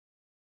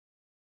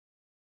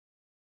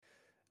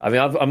I mean,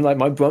 I'm like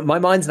my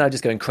mind's now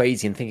just going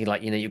crazy and thinking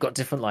like, you've got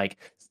different like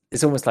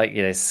it's almost like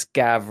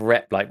scav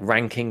rep like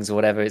rankings or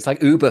whatever. It's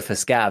like Uber for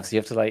scavs. You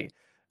have to like,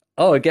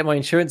 oh, I get my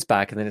insurance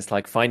back, and then it's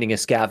like finding a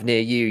scav near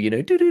you.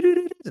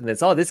 And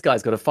it's, oh, this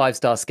guy's got a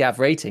 5-star scav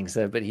rating,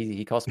 so but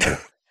he costs more.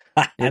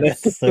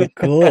 That's so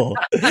cool.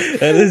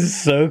 That is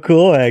so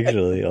cool,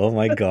 actually. Oh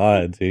my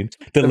god, dude!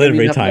 So maybe you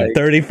Delivery have time like,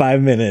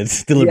 35 minutes.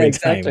 yeah, Delivery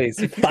time exactly.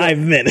 So 5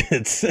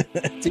 minutes. so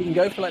you can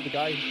go for like the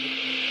guy.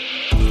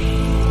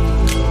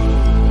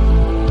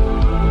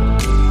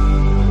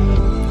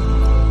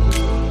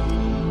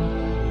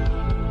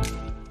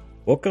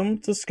 Welcome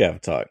to Scav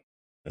Talk,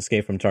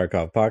 Escape from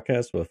Tarkov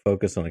podcast with a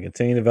focus on the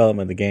continued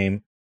development of the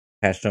game,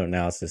 patch note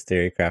analysis,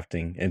 theory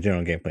crafting, and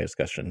general gameplay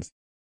discussions.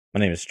 My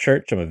name is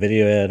Church. I'm a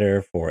video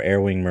editor for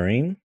Airwing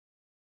Marine.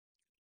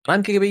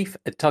 I'm Gigabeef,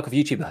 a Tarkov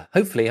YouTuber,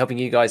 hopefully helping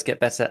you guys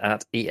get better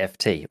at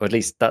EFT, or at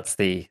least that's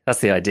the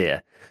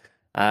idea.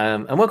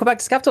 And welcome back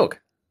to Scav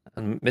Talk.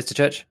 And Mr.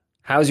 Church,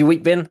 how's your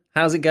week been?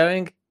 How's it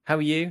going? How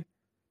are you?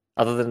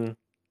 Other than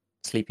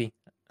sleepy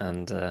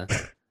and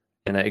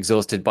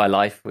exhausted by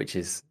life, which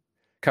is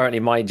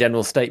currently my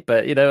general state,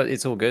 but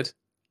it's all good.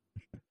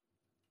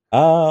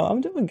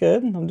 I'm doing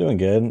good. I'm doing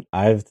good.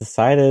 I've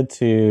decided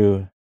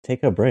to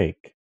take a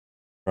break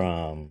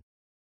from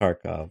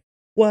Tarkov.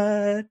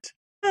 What?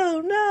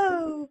 Oh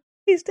no!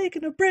 He's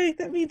taking a break.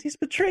 That means he's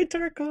betrayed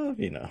Tarkov.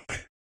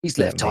 He's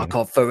left that meme.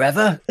 Tarkov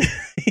forever.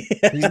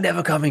 Yeah. He's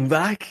never coming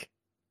back.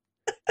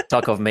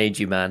 Tarkov made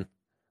you, man.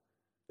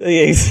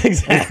 Yes,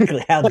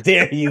 exactly. How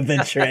dare you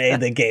betray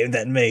the game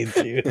that made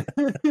you?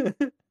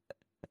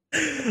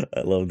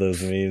 I love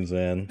those memes,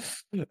 man.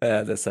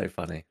 They're so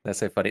funny. They're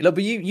so funny. Look,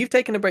 but you've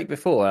taken a break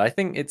before. I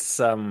think it's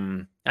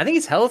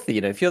healthy.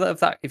 If you're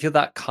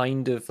that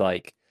kind of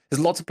like, there's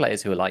lots of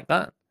players who are like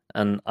that,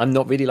 and I'm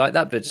not really like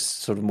that, but just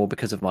sort of more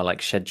because of my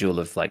like schedule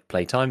of like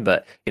playtime.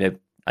 But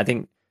I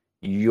think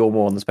you're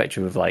more on the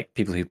spectrum of like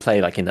people who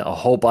play like in a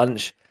whole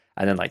bunch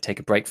and then like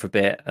take a break for a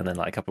bit and then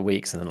like a couple of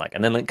weeks and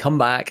then come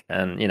back,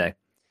 and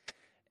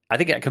I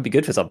think it could be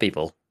good for some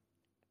people.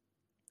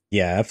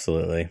 Yeah,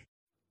 absolutely.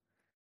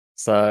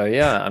 So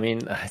yeah, I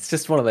mean, it's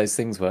just one of those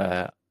things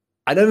where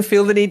I don't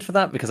feel the need for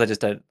that because I just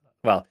don't.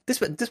 Well,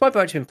 despite I've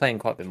actually been playing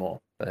quite a bit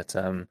more, but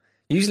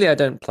usually I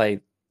don't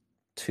play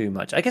too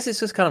much. I guess it's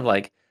just kind of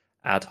like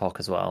ad hoc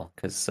as well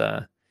because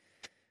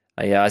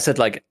yeah, I've said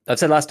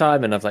last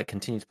time, and I've like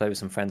continued to play with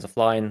some friends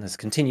offline. There's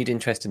continued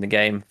interest in the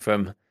game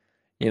from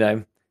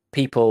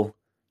people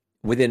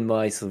within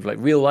my sort of like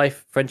real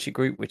life friendship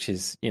group, which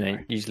is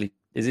usually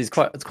is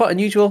quite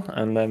unusual,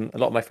 and a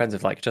lot of my friends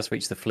have like just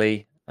reached the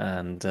flea,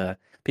 and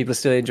people are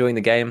still enjoying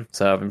the game.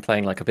 So I've been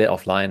playing like a bit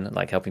offline,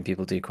 like helping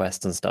people do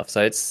quests and stuff.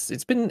 So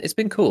it's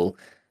been cool,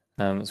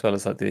 as well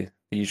as like the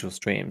usual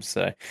streams.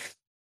 So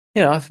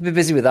I've been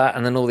busy with that,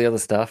 and then all the other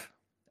stuff.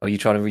 Are you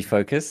trying to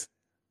refocus?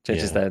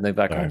 Judges there, no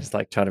background, Sorry. just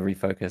like trying to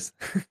refocus.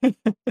 There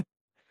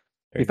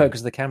you go.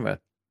 Refocus the camera.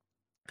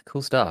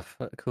 Cool stuff.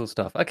 Cool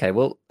stuff. Okay,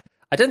 well,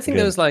 I don't think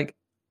there Good. was like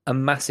a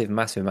massive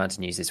amount of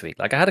news this week.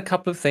 Like I had a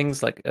couple of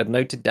things like I'd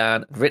noted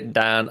down, written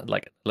down,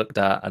 like looked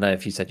at. I know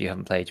if you said you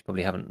haven't played, you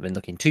probably haven't been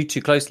looking too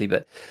closely,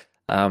 but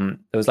there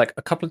was like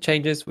a couple of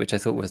changes which I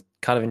thought was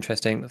kind of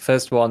interesting. The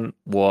first one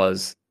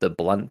was the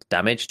blunt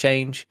damage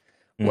change,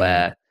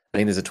 where I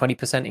think there's a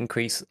 20%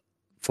 increase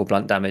for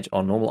blunt damage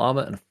on normal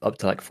armor and up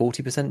to like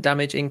 40%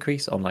 damage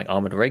increase on like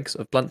armored rigs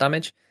of blunt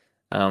damage.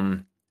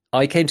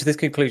 I came to this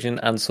conclusion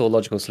and saw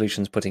Logical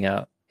Solutions putting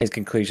out his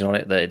conclusion on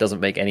it that it doesn't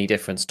make any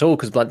difference at all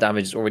because blunt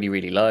damage is already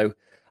really low.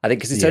 I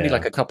think because it's only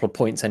like a couple of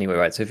points anyway,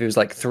 right? So if it was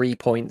like 3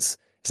 points,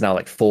 it's now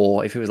like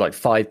 4. If it was like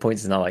 5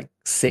 points, it's now like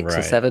 6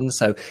 or 7.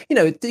 So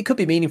it could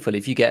be meaningful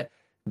if you get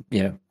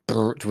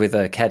with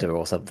a Kedda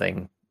or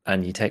something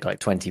and you take like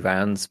 20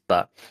 rounds,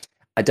 but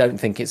I don't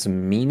think it's a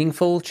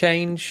meaningful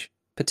change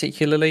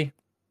particularly.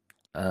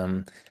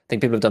 I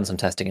think people have done some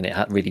testing and it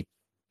really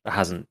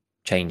hasn't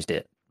changed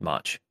it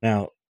much.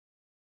 Now,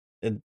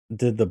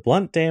 did the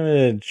blunt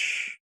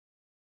damage?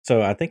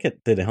 So I think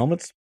did the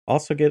helmets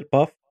also get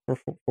buffed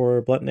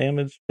for blunt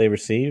damage they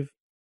receive?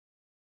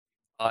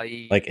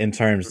 Like in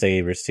terms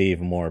they receive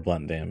more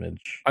blunt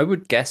damage. I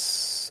would guess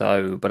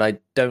so, but I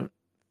don't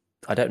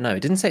know.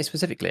 It didn't say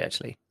specifically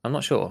actually. I'm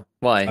not sure.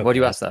 Why? Okay. Why do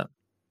you ask that?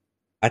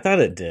 I thought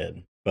it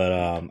did, but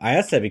I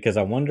asked that because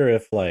I wonder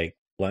if like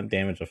blunt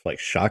damage of like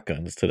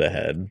shotguns to the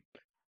head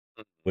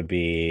would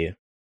be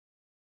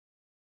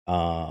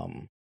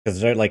because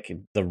they're like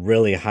the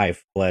really high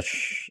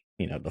flesh,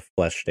 the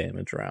flesh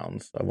damage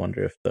rounds. I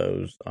wonder if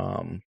those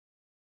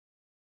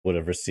would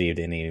have received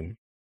any.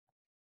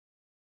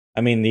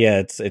 I mean,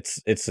 yeah,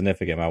 it's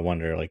significant. I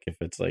wonder like if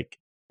it's like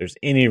there's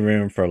any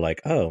room for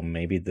like, oh,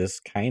 maybe this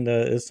kind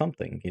of is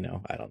something,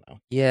 I don't know.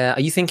 Yeah,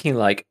 are you thinking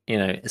like,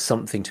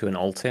 something to an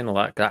Altin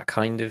or that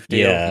kind of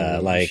deal? Yeah,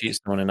 You like shoot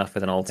someone enough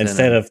with an Altin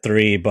instead of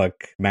 3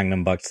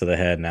 Magnum bucks to the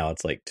head, now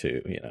it's like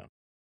 2,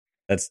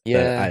 That's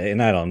yeah.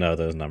 I don't know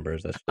those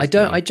numbers. That's I just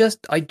don't.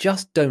 me. I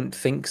just don't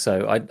think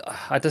so.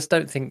 I just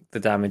don't think the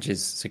damage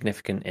is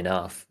significant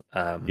enough.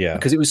 Yeah.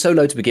 Because it was so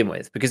low to begin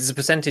with. Because it's a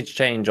percentage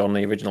change on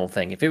the original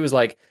thing. If it was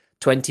like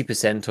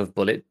 20% of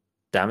bullet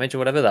damage or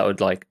whatever, that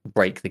would like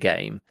break the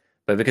game.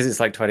 But because it's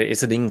like 20,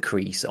 it's an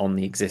increase on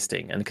the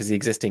existing, and because the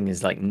existing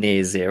is like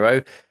near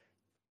zero,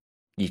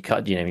 you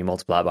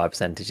multiply it by a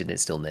percentage and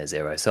it's still near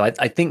zero. So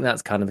I think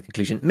that's kind of the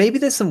conclusion. Maybe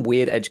there's some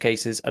weird edge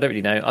cases. I don't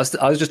really know.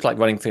 I was just like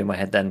running through my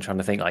head then, trying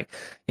to think like,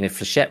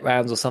 flechette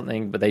rounds or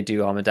something, but they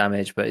do armor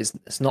damage. But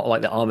it's not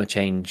like the armor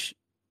change.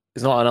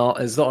 It's not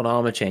an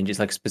armor change. It's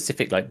like a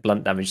specific like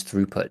blunt damage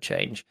throughput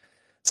change.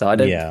 So I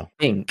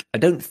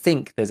don't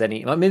think there's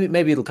any.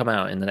 Maybe it'll come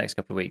out in the next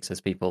couple of weeks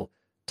as people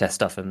test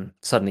stuff and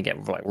suddenly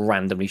get like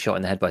randomly shot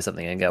in the head by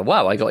something and go,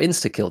 wow, I got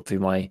insta killed through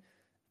my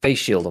face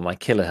shield or my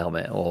killer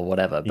helmet or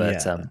whatever.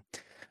 But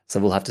so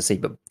we'll have to see.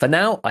 But for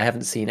now, I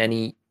haven't seen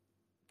any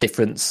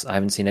difference. I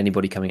haven't seen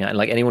anybody coming out, and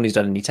like anyone who's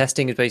done any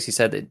testing has basically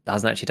said it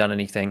hasn't actually done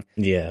anything.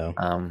 Yeah.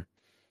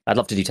 I'd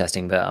love to do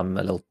testing, but I'm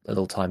a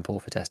little time poor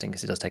for testing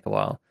because it does take a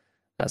while.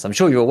 As I'm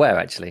sure you're aware,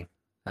 actually.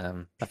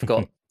 I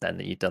forgot then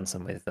that you'd done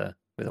some with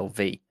old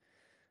V.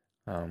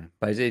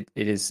 But it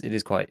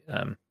is quite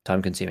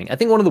time consuming. I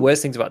think one of the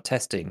worst things about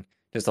testing,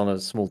 just on a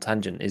small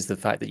tangent, is the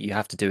fact that you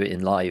have to do it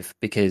in live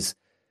because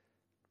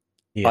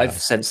I've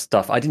sent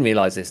stuff. I didn't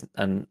realize this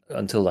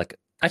until like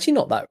actually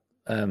not that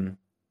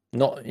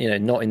not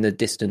in the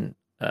distant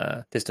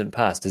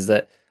past. Is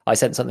that I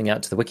sent something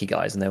out to the wiki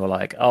guys and they were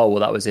like, oh well,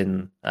 that was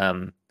in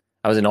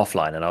I was in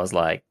offline, and I was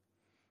like,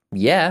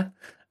 yeah.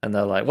 And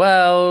they're like,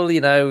 well,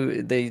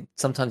 they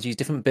sometimes use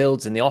different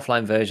builds in the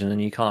offline version, and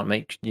you can't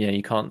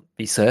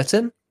be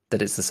certain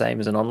that it's the same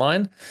as an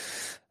online.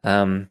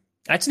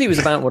 Actually, it was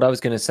about what I was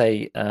going to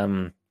say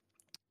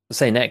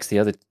next.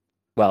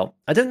 Well,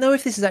 I don't know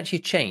if this is actually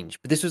a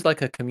change, but this was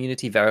like a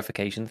community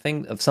verification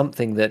thing of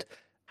something that,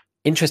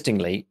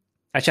 interestingly,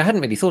 actually, I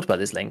hadn't really thought about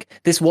this link.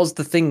 This was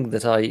the thing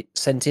that I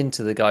sent in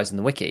to the guys in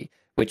the wiki,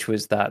 which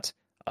was that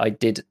I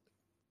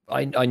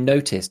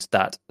noticed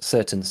that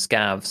certain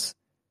scavs,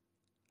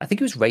 I think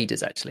it was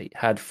raiders actually,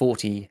 had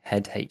 40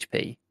 head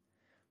HP.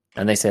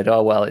 And they said,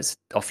 oh, well, it's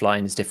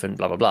offline, it's different,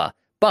 blah, blah, blah.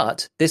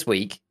 But this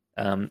week,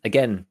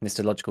 again,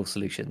 Mr. Logical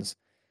Solutions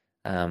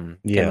came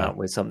out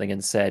with something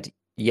and said,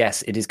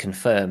 yes, it is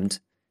confirmed.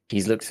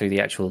 He's looked through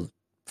the actual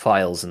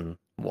files and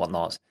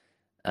whatnot.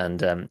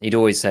 And he'd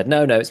always said,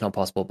 no, it's not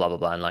possible, blah, blah,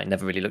 blah. And like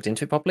never really looked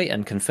into it properly,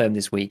 and confirmed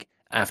this week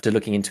after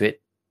looking into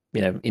it,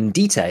 in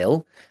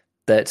detail,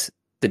 that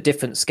the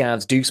different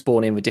scavs do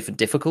spawn in with different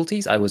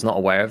difficulties. I was not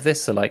aware of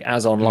this. So like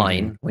as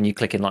online, when you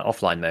click in like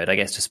offline mode, I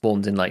guess just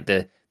spawns in like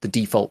the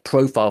default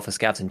profile for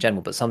scavs in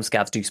general, but some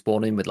scavs do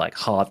spawn in with like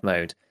hard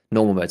mode,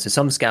 normal mode. So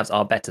some scavs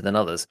are better than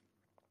others.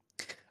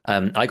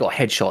 I got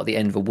headshot at the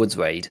end of a woods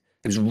raid.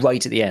 It was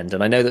right at the end.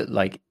 And I know that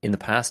like in the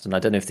past, and I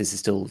don't know if this is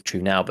still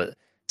true now, but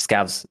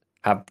scavs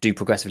do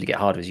progressively get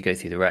harder as you go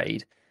through the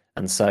raid.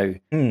 And so,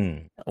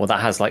 well, that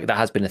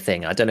has been a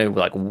thing. I don't know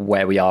like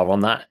where we are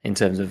on that in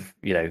terms of,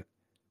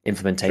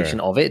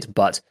 implementation of it,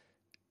 but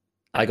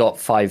I got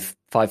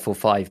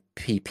 545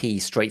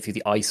 PP straight through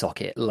the eye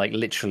socket, like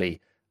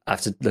literally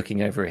after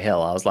looking over a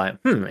hill. I was like,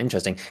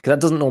 interesting, because that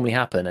doesn't normally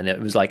happen. And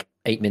it was like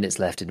 8 minutes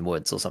left in the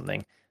woods or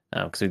something,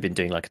 because we've been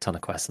doing like a ton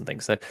of quests and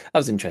things. So that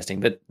was interesting.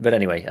 But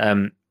anyway,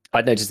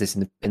 I'd noticed this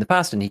in the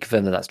past, and he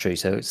confirmed that that's true.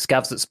 So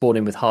scavs that spawn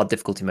in with hard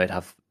difficulty mode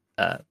have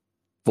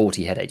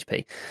 40 head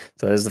HP.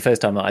 So this is the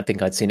first time that I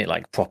think I'd seen it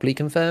like properly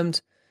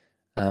confirmed.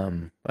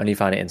 Only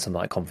found it in some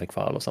like config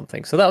file or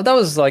something. So that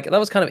was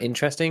kind of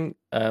interesting.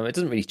 It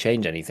doesn't really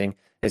change anything.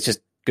 It's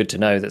just good to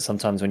know that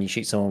sometimes when you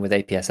shoot someone with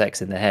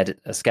APSX in the head,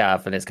 a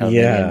scav, and it's kind of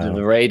the end of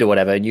the raid or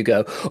whatever, and you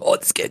go, oh,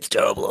 this game's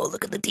terrible. Oh,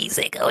 look at the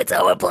D-Sync. Oh, it's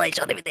overplay.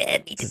 Shot him in the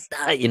head. He just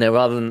died.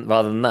 Rather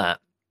than that.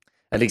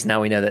 At least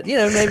now we know that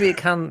maybe it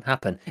can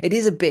happen. It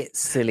is a bit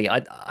silly.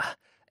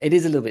 It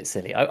is a little bit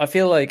silly. I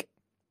feel like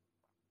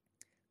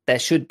there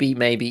should be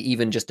maybe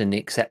even just an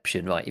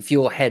exception, right? If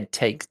your head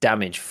takes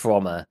damage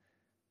from a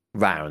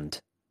round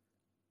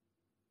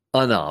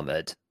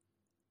unarmored,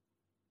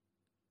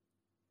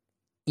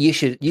 you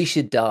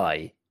should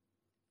die,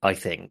 I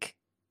think.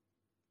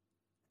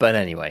 But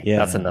anyway,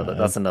 that's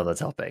another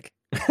topic.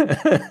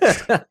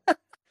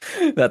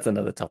 That's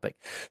another topic.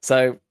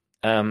 So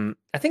I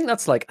think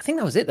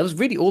that was it. That was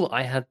really all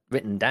I had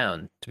written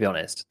down, to be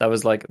honest. That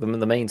was like the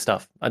main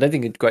stuff. I don't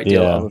think a great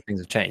deal of other things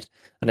have changed,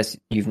 unless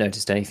you've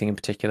noticed anything in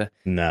particular.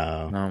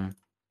 No.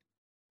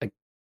 I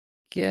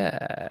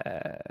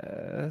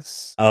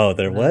guess. Oh,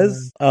 there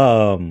was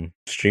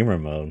streamer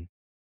mode.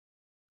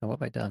 Oh, what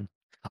have I done?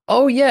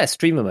 Oh yeah,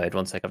 streamer mode.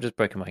 One sec, I've just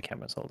broken my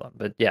cameras. Hold on.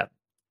 But yeah,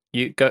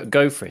 you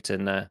go for it.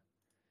 And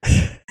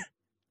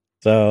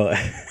so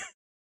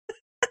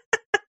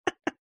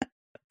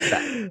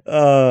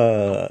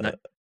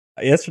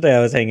yesterday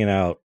I was hanging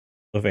out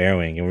with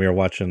Airwing and we were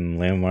watching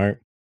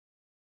Landmark,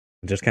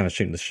 just kind of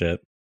shooting the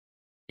shit.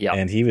 Yeah.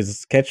 And he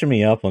was catching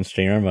me up on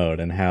streamer mode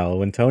and how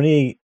when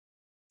Tony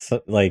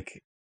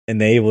like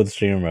enabled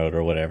streamer mode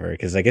or whatever,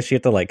 because I guess you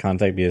have to like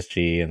contact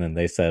BSG and then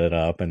they set it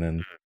up, and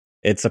then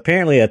it's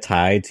apparently a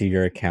tie to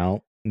your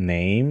account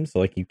name, so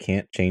like you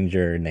can't change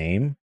your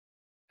name.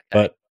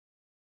 Okay. But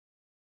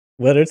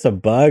whether it's a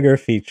bug or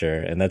feature,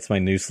 and that's my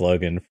new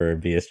slogan for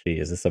BSG,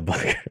 is this a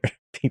bug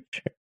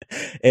feature,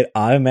 it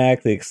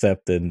automatically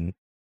accepted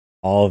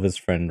all of his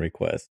friend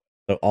requests.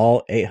 So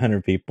all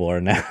 800 people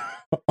are now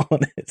on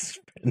his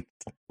friend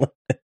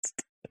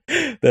list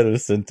that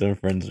have sent him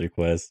friends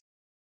requests.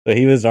 So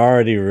he was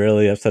already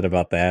really upset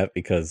about that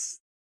because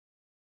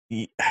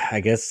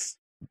I guess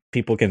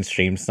people can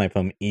stream snipe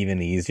him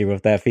even easier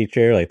with that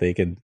feature. Like they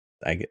could,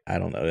 I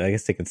don't know. I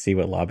guess they can see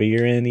what lobby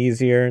you're in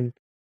easier. And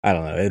I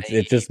don't know.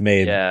 It just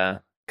made Yeah,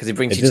 because it it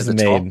brings you to just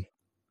the top. made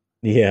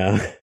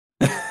yeah.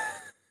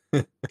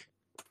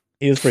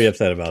 He was pretty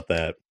upset about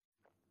that.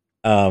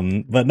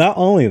 But not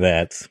only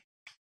that,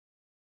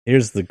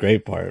 here's the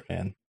great part,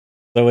 man.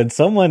 So when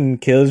someone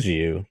kills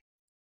you,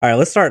 all right,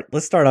 let's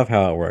start off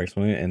how it works,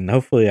 and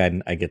hopefully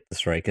I get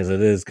this right because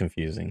it is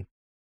confusing.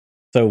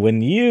 So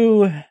when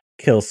you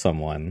kill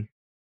someone,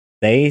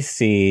 they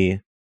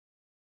see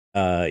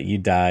you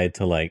die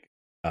to like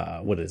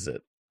what is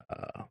it?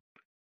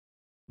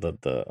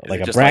 The Is like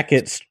it a just like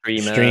bracket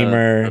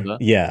streamer, whatever?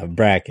 yeah,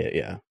 bracket,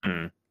 yeah.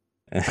 Mm.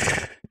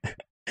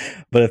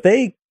 But if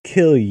they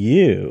kill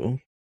you,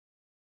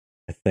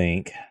 I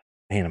think,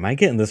 man, am I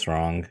getting this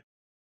wrong?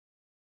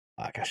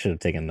 Fuck, I should have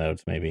taken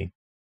notes maybe.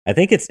 I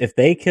think it's if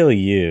they kill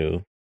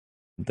you,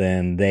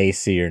 then they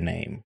see your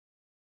name.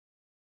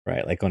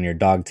 Right? Like on your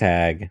dog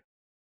tag,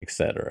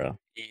 etc.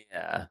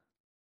 Yeah,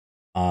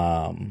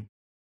 Um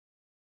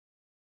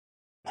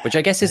which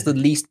I guess is the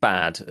least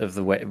bad of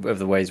the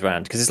ways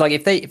around. Because it's like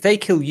if they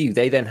kill you,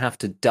 they then have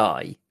to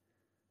die.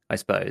 I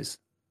suppose.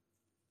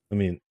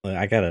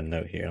 I got a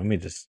note here. Let me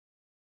just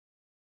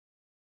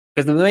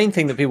Because the main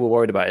thing that people are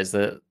worried about is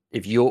that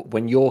if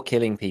when you're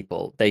killing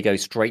people, they go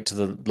straight to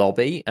the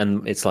lobby,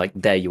 and it's like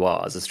there you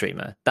are as a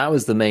streamer. That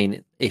was the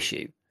main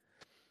issue.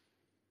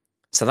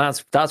 So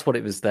that's what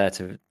it was there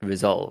to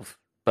resolve.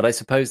 But I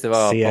suppose there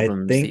are see.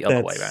 problems the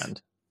other way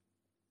around.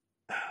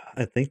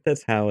 I think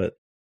that's how it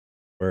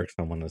works.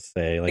 I want to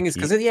say, Thing like, is,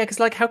 because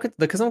like how could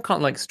because someone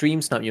can't like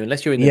stream snipe you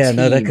unless you're in the yeah,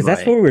 no, team, because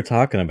that's right? what we were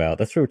talking about.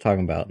 That's what we were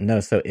talking about. No,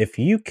 so if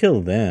you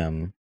kill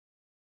them,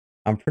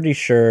 I'm pretty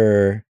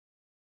sure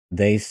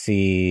they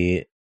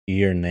see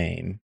your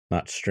name,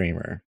 not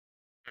streamer,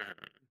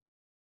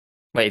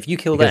 Wait, if you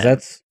kill because them,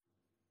 that's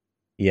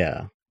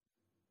yeah.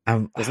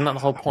 I'm isn't that the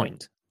whole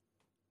point?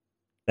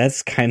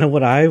 that's kind of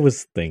what I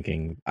was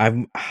thinking.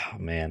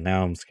 Man,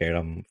 now I'm scared.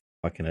 I'm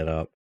fucking it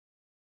up.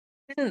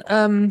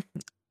 Didn't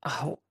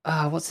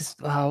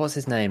what's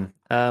his name?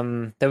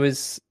 There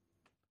was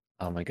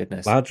oh my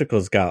goodness.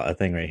 Logical's got a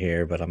thing right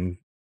here, but I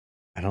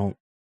don't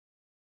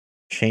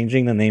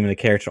changing the name of the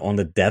character on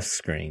the death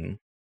screen.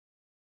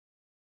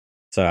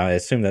 So I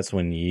assume that's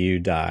when you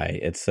die.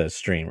 It says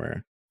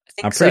streamer.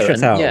 I I'm think pretty so, sure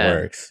that's and how it yeah,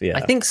 works. Yeah.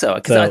 I think so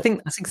because So I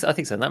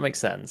think so. And that makes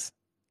sense.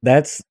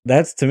 that's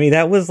to me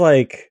that was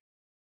like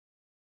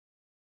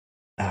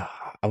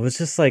I was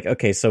just like,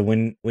 okay, so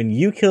when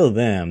you kill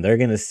them, they're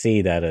gonna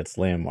see that it's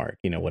Landmark,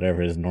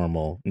 whatever his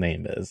normal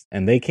name is,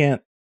 and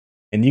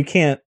you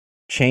can't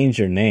change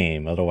your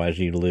name, otherwise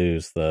you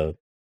lose the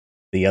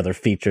other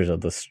features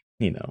of the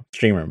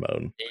streamer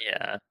mode.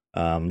 Yeah,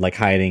 Like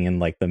hiding in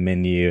like the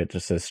menu, it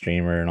just says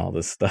streamer and all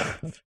this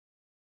stuff.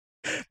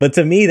 But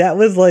to me, that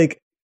was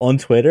like on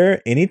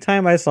Twitter,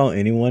 anytime I saw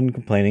anyone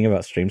complaining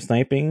about stream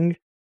sniping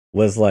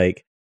was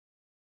like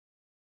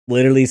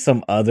literally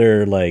some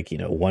other like,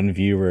 one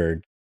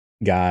viewer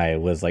guy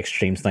was like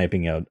stream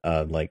sniping a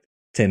like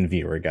 10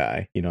 viewer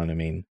guy, you know what I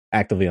mean?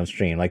 Actively on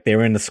stream. Like they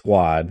were in the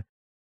squad.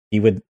 He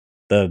would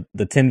the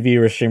 10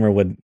 viewer streamer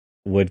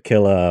would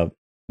kill a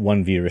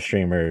 1 viewer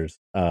streamer's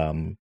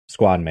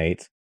squad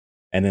mate,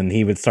 and then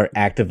he would start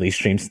actively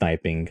stream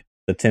sniping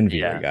the 10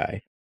 viewer yeah.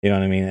 guy. You know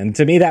what I mean? And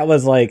to me that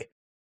was like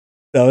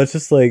no, it's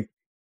just like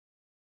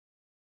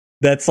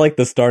that's like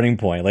the starting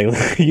point.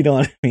 Like you know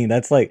what I mean?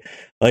 That's like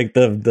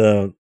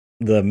the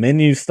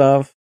menu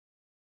stuff.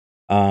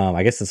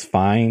 I guess it's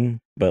fine,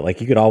 but like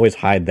you could always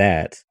hide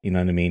that. You know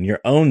what I mean? Your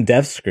own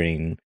death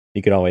screen,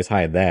 you could always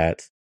hide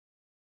that.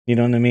 You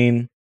know what I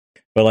mean?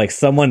 But like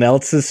someone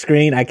else's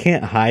screen, I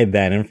can't hide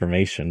that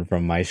information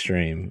from my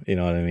stream. You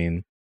know what I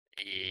mean?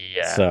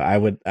 Yeah. So I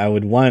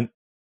would want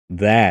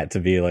that to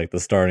be like the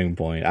starting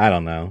point. I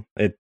don't know.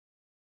 It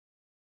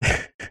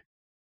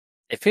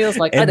feels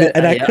like And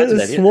I could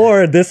have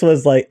swore this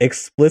was like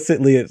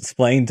explicitly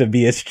explained to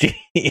BSG.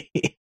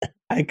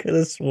 I could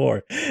have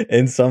swore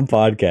in some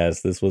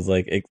podcast this was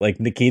like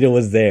Nikita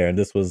was there and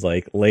this was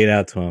like laid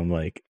out to him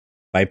like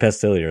by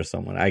Pestilio or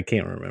someone. I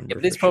can't remember. Yeah,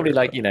 but it's probably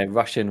like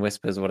Russian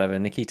whispers or whatever.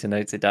 Nikita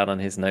notes it down on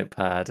his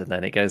notepad, and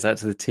then it goes out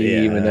to the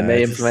team, and then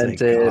they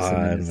implement it. God,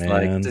 and it's man.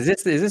 like,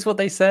 is this what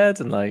they said?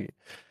 And like,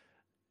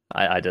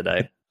 I don't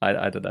know.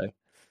 I don't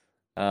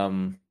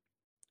know.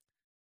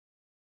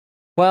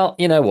 Well,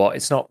 you know what?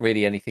 It's not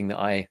really anything that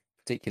I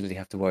particularly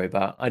have to worry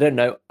about. I don't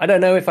know. I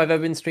don't know if I've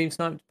ever been stream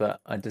sniped,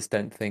 but I just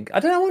don't think. I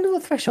don't know. I wonder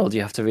what threshold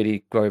you have to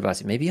really worry about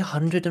it. Maybe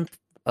 100 and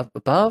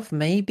above.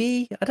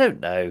 Maybe I don't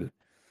know.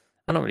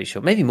 I'm not really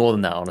sure. Maybe more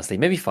than that, honestly.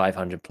 Maybe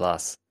 500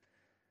 plus.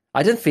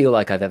 I don't feel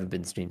like I've ever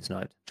been stream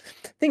sniped.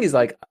 Thing is,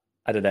 like,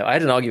 I don't know. I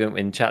had an argument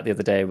in chat the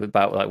other day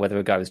about like whether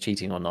a guy was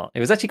cheating or not. It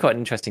was actually quite an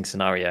interesting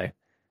scenario,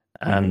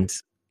 and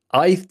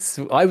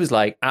I was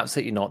like,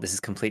 absolutely not. This is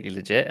completely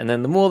legit. And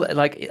then the more that,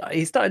 like,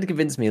 he started to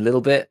convince me a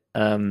little bit.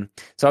 So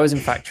I was in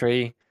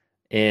factory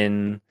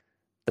in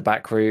the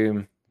back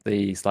room,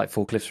 the like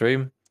forklifts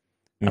room,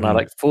 and I Hmm.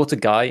 like fought a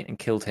guy and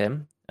killed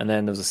him. And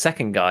then there was a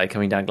second guy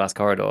coming down glass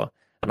corridor,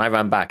 and I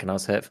ran back, and I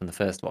was hurt from the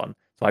first one.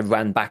 So I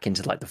ran back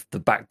into like the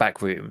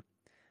back room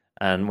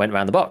and went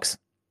around the box.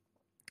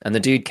 And the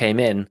dude came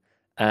in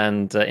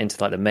and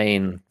into like the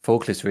main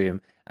forklift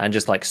room and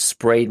just like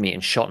sprayed me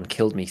and shot and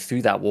killed me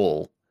through that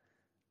wall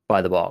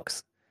by the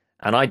box.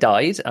 And I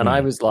died, and I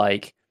Hmm. was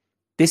like,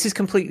 this is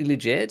completely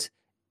legit.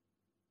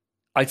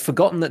 I'd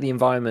forgotten that the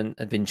environment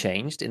had been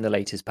changed in the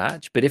latest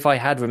patch, but if I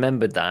had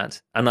remembered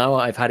that, and now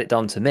I've had it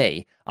done to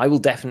me, I will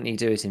definitely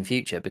do it in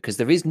future because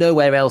there is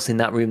nowhere else in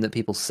that room that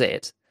people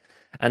sit.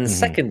 And Hmm.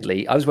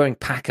 secondly, I was wearing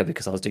Packer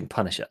because I was doing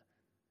Punisher.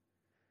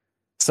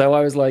 So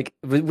I was like,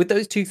 with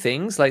those two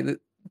things, like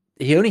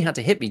he only had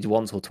to hit me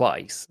once or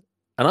twice,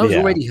 and I was Yeah.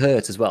 already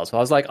hurt as well. So I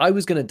was like, I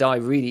was going to die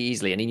really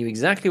easily, and he knew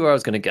exactly where I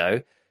was going to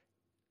go,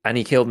 and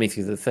he killed me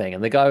through the thing.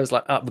 And the guy was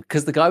like,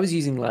 because the guy was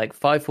using like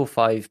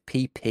 545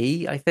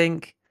 PP, I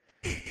think,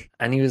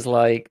 and he was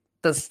like,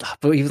 that's,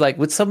 but he was like,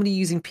 would somebody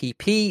using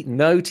PP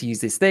know to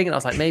use this thing? And I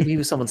was like, maybe he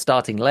was someone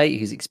starting late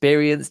who's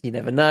experienced. You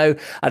never know.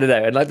 I don't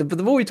know. And like,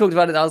 the more we talked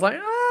about it, I was like,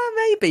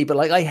 maybe. But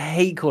like, I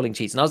hate calling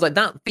cheats, and I was like,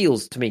 that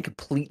feels to me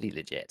completely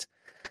legit.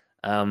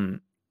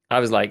 Um, I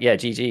was like, yeah,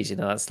 GG's.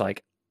 That's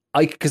like,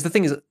 because the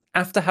thing is,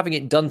 after having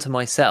it done to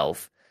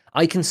myself,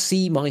 I can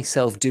see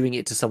myself doing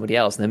it to somebody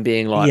else and then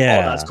being like,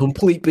 oh, that's Yeah.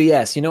 complete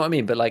BS. You know what I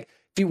mean? But like,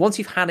 once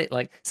you've had it,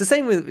 like it's the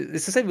same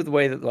with the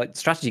way that like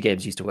strategy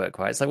games used to work,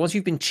 right? It's like once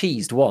you've been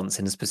cheesed once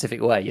in a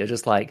specific way, you're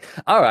just like,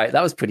 all right,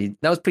 that was pretty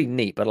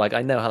neat, but like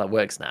I know how that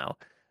works now.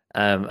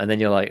 And then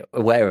you're like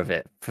aware of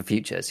it for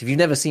future. So if you've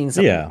never seen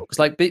something Yeah. before, because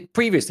like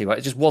previously, right,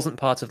 it just wasn't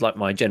part of like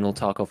my general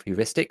Tarkov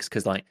heuristics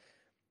because like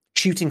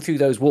shooting through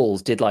those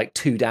walls did like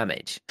 2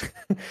 damage.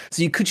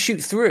 So you could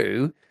shoot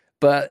through,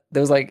 but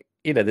there was like,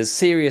 there's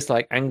serious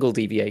like angle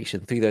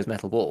deviation through those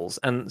metal walls.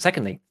 And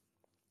secondly,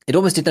 it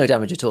almost did no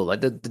damage at all.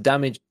 Like the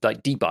damage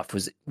like debuff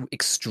was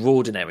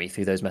extraordinary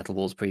through those metal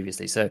walls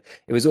previously. So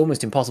it was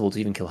almost impossible to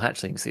even kill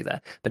hatchlings through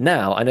there. But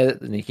now I know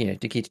that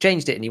Nikita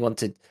changed it and he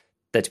wanted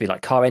there to be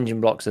like car engine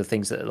blocks or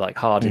things that are like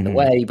hard in the Hmm.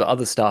 way, but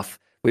other stuff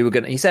we were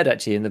gonna he said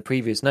actually in the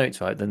previous notes,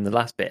 right, then the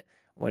last bit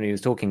when he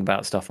was talking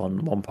about stuff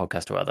on one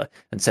podcast or other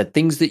and said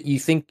things that you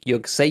think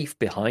you're safe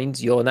behind,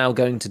 you're now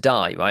going to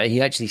die, right?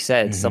 He actually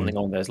said Hmm. something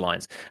along those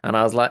lines. And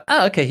I was like,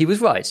 oh, okay, he was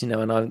right,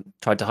 and I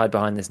tried to hide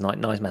behind this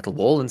nice metal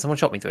wall and someone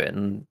shot me through it,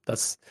 and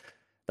that's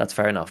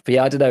fair enough. But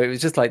yeah, I don't know. It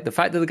was just like the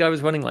fact that the guy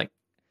was running like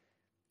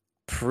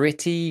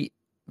pretty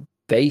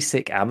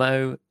basic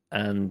ammo,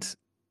 and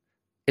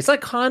it's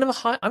like kind of a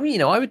high. I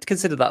mean, I would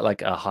consider that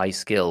like a high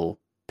skill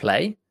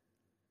play.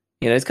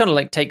 It's kind of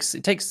like it takes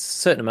a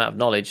certain amount of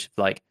knowledge,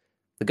 like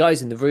the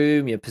guys in the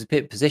room,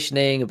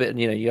 positioning a bit.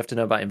 You have to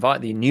know about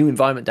the new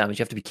environment damage.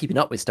 You have to be keeping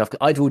up with stuff.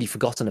 I'd already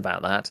forgotten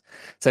about that,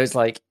 so it's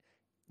like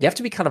you have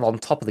to be kind of on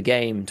top of the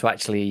game to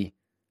actually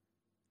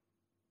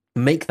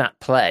make that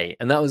play.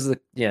 And that was the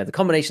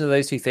combination of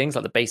those two things,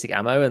 like the basic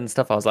ammo and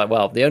stuff. I was like,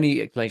 well, the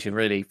only explanation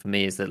really for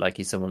me is that like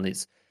he's someone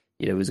that's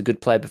was a good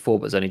player before,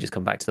 but has only just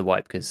come back to the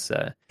wipe because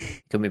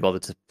he couldn't be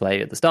bothered to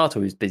play at the start, or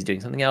he was busy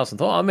doing something else, and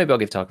thought, oh, maybe I'll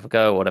give Tarkov a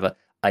go or whatever.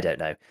 I don't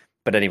know,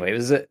 but anyway,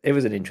 it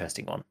was an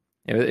interesting one.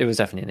 It was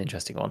definitely an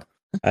interesting one.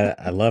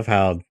 I love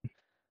how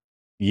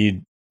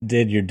you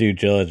did your due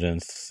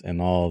diligence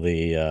and all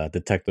the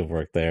detective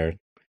work there,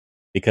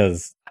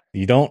 because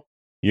you don't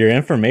your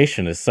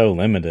information is so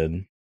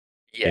limited,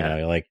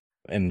 Yeah, like,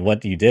 and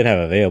what you did have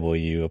available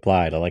you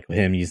applied. I like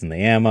him using the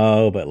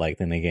ammo, but like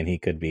then again he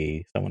could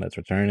be someone that's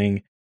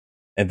returning.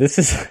 And this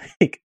is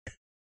like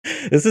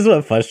this is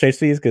what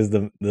frustrates me, is because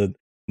the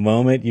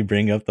moment you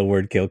bring up the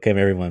word kill cam,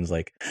 everyone's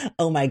like,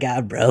 oh my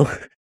god, bro,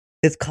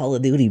 it's Call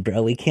of Duty,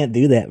 bro, we can't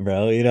do that,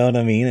 bro, you know what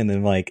I mean? And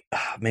then like,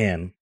 oh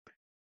man,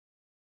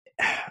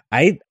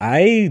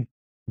 I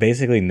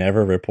basically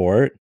never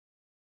report,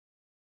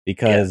 yeah,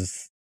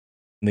 because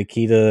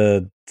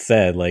Nikita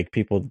said like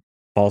people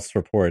false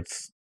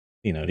reports,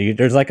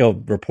 there's like a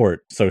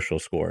report social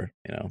score,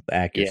 the yeah.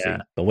 accuracy,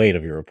 the weight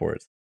of your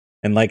reports.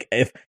 And like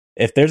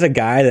if there's a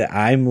guy that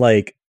I'm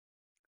like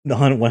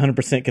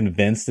 100%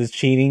 convinced is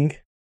cheating,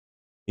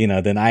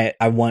 then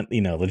I want,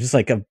 just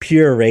like a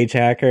pure rage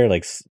hacker,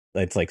 like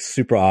it's like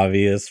super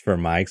obvious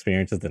from my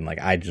experiences. Then like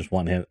I just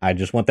want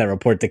that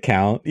report to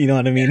count. You know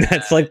what I mean?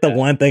 That's like the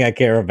one thing I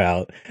care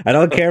about. I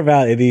don't care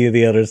about any of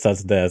the other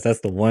stuff's deaths.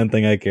 That's the one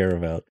thing I care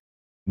about.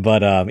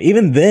 But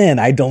even then,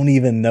 I don't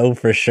even know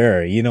for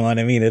sure. You know what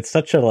I mean? It's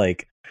such a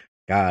like,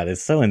 God,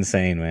 it's so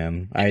insane,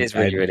 man. It is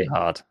really, really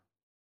hard.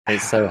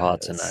 It's so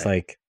hard to It's know.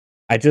 like,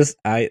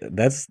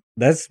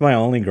 that's my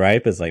only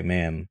gripe, is like,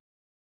 man,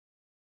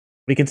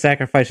 we can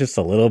sacrifice just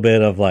a little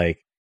bit of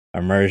like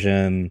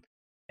immersion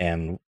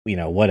and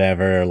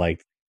whatever,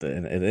 like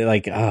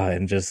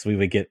and just we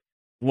would get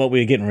what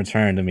we get in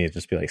return. To me, it'd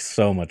just be like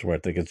so much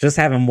worth it, because just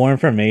having more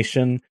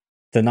information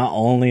to not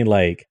only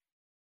like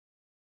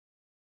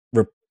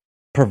re-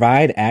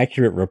 provide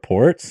accurate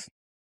reports,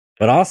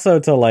 but also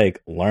to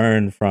like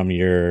learn from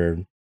your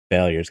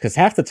failures, because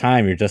half the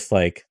time you're just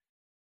like,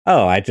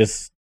 oh, I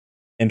just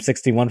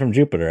M61 from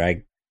Jupiter.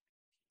 I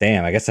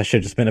guess I should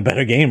have just been a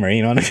better gamer.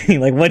 You know what I mean?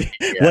 Like,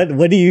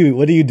 what do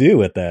you do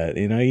with that?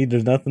 You know,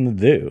 there's nothing to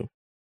do.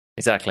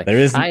 Exactly. There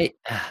isn't. I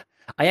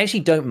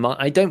actually don't mind.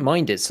 I don't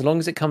mind it so long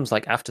as it comes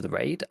like after the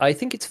raid. I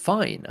think it's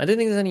fine. I don't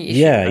think there's any issue.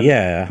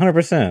 Yeah,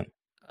 100%.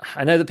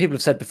 I know that people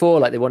have said before,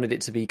 like they wanted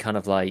it to be kind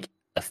of like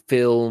a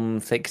film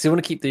thing because they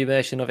want to keep the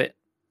immersion of it,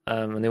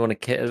 and they want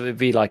to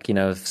be like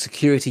a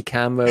security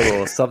camera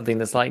or something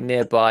that's like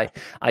nearby.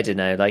 I don't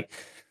know, like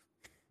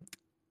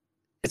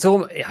it's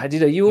all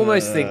you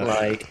almost think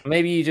like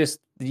maybe you just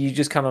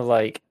kind of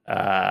like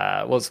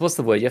what's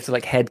the word? You have to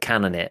like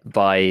headcanon it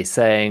by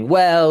saying,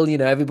 well,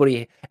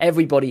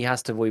 everybody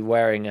has to be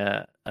wearing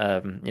a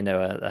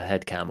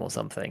head cam or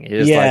something.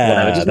 You're just like,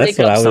 whatever, just that's make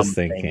what up I was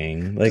something.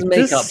 thinking. Like, just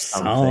make up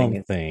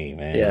something,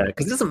 man. Yeah,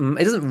 because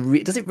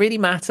does it really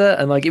matter?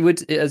 And like it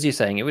would, as you're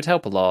saying, it would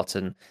help a lot.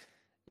 And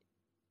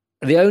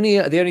the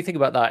only thing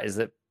about that is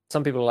that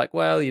some people are like,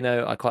 well,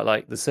 I quite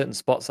like the certain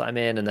spots that I'm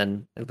in, and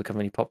then it'll become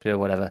really popular or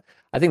whatever.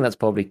 I think that's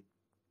probably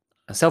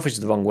selfish is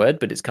the wrong word,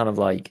 but it's kind of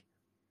like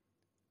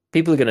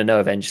people are going to know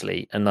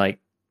eventually, and like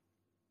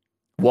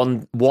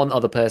one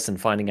other person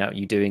finding out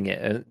you doing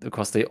it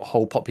across the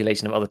whole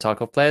population of other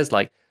Tarkov players,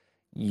 like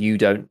you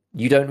don't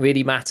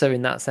really matter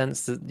in that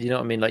sense. You know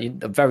what I mean? Like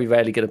you're very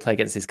rarely going to play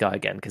against this guy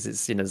again because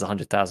it's there's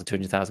 100,000,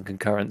 200,000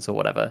 concurrents or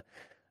whatever.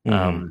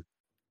 Mm-hmm.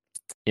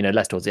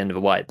 Less towards the end of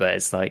a wipe, but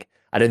it's like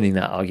I don't think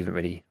that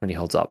argument really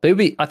holds up. But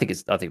I think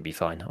it'd be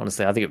fine.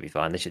 Honestly, I think it'd be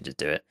fine. They should just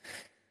do it.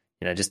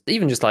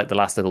 Just like the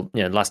last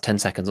last 10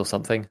 seconds or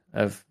something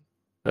of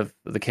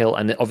the kill,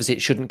 and obviously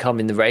it shouldn't come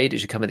in the raid. It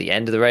should come at the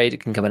end of the raid.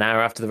 It can come an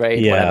hour after the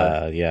raid.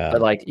 Yeah.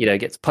 But like it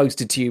gets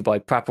posted to you by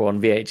Prapor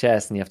on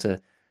VHS, and you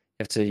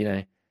have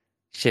to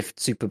shift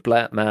Super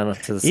Black Man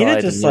to the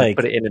side and like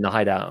put it in the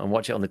hideout and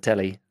watch it on the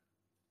telly.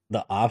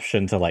 The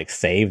option to like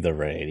save the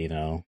raid,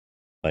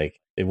 like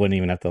it wouldn't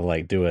even have to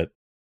like do it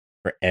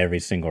for every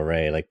single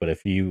raid. Like, but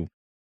if you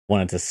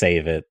wanted to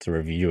save it to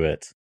review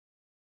it,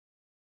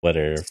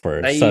 whether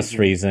for sus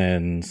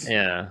reasons,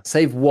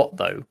 save what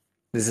though?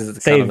 This is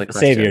save kind of the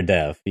question. Save your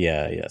death,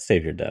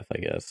 save your death. I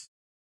guess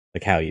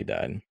like how you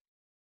died,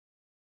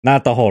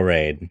 not the whole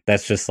raid.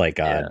 That's just like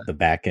the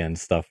back end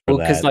stuff. For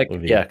because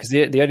because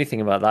the only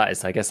thing about that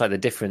is I guess like the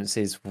difference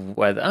is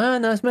whether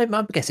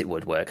I guess it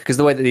would work because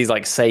the way that these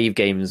like save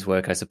games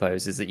work, I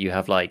suppose, is that you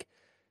have like.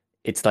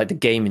 It's like the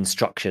game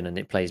instruction and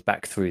it plays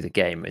back through the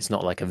game. It's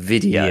not like a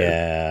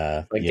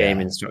video, game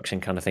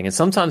instruction kind of thing. And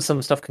sometimes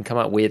some stuff can come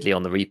out weirdly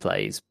on the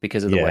replays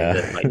because of the way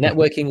that like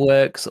networking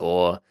works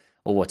or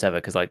whatever.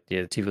 Because like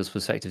two people's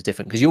perspective is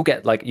different. Because you'll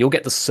get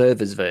the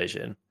server's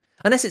version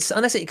unless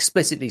it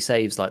explicitly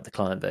saves like the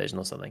client version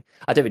or something.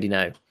 I don't really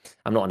know.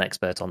 I'm not an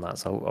expert on that,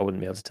 so I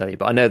wouldn't be able to tell you.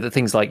 But I know that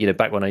things like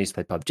back when I used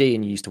to play PUBG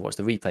and you used to watch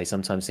the replay,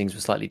 sometimes things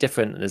were slightly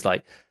different. And there's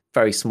like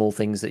very small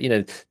things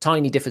that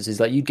tiny differences.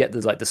 Like you'd get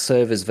the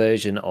server's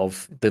version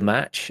of the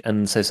match,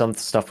 and so some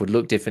stuff would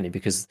look differently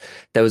because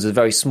there was a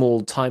very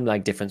small time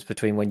lag difference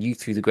between when you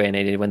threw the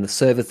grenade and when the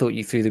server thought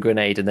you threw the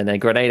grenade, and then a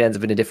grenade ends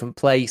up in a different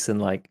place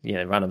and like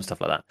random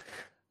stuff like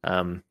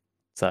that.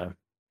 So.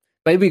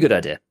 But it'd be a good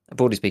idea.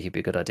 Broadly speaking, it'd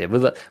be a good idea.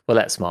 We'll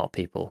let smart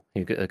people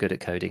who are good at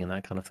coding and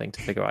that kind of thing to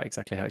figure out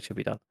exactly how it should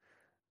be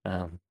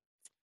done.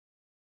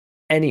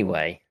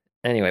 Anyway,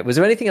 was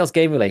there anything else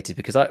game related?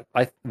 Because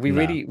we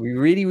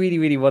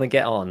really want to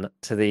get on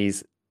to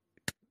these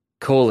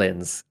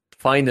call-ins.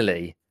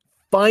 Finally,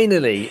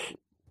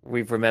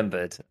 we've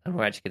remembered, and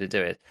we're actually going to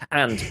do it.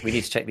 And we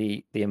need to check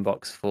the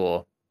inbox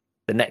for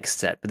the next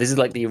set. But this is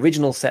like the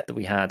original set that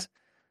we had.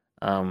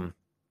 Because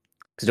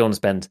I don't want to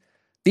spend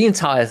the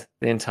entire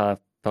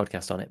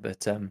podcast on it,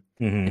 but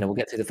we'll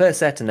get through the first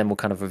set and then we'll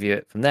kind of review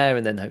it from there,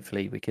 and then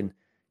hopefully we can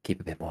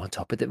keep a bit more on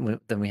top of it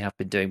than we have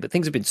been doing. But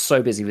things have been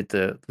so busy with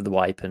the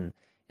wipe and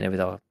with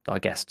our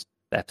guest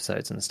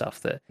episodes and stuff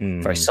that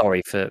very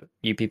sorry for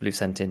you people who've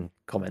sent in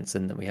comments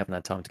and that we haven't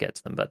had time to get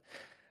to them, but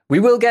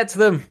we will get to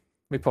them.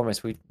 We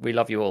promise. We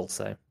love you all.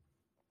 So,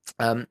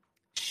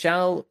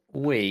 shall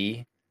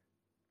we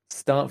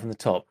start from the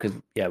top? Because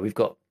we've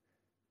got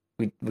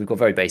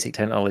very basic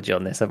technology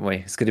on this, haven't we?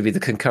 It's going to be the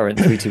concurrent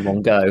 3, 2,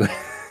 1, go.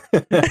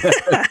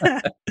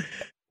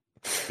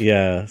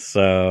 Yeah.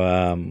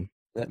 So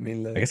let me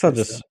look. I guess I'll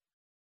just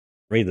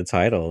read the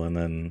title and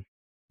then.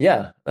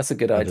 Yeah, that's a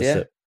good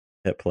idea.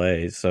 Hit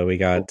play. So we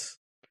got.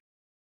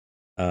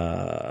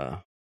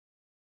 I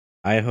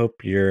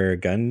hope your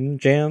gun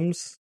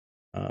jams.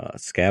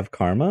 Scav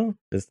Karma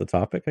is the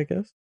topic, I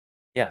guess.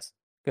 Yes.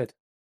 Good.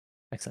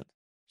 Excellent.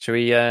 Should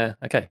we?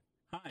 Okay.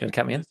 Hi, you want to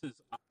count me in?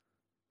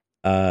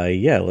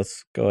 Yeah,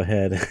 let's go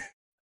ahead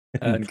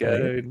and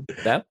go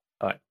now.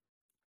 All right.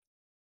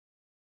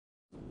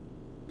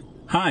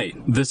 Hi,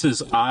 this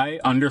is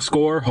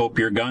I_hope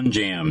your gun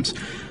jams.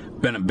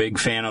 Been a big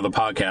fan of the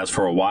podcast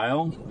for a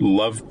while.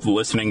 Love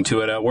listening to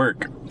it at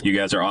work. You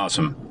guys are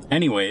awesome.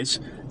 Anyways,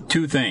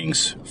 Two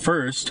things.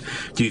 First,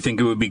 do you think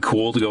it would be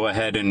cool to go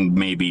ahead and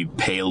maybe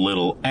pay a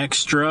little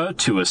extra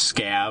to a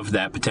scav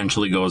that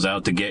potentially goes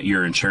out to get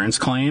your insurance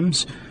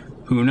claims?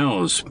 Who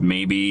knows?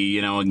 Maybe,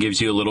 it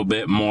gives you a little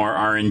bit more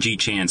RNG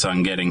chance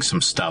on getting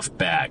some stuff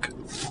back.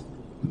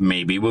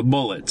 Maybe with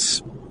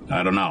bullets.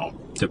 I don't know.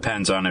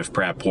 Depends on if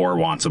Prep War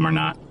wants them or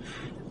not.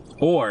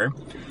 Or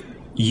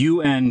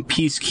UN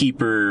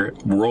peacekeeper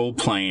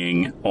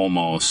role-playing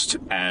almost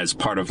as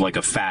part of like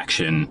a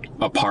faction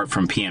apart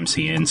from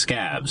PMC and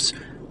scavs,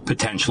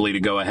 potentially to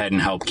go ahead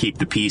and help keep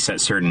the peace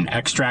at certain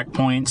extract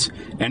points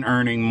and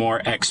earning more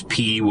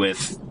XP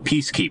with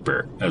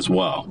peacekeeper as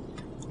well.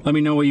 Let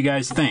me know what you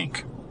guys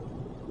think.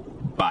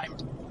 Bye.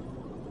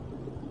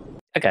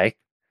 Okay,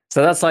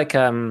 so that's like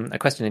a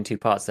question in two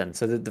parts then.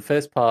 So the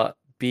first part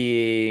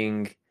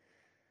being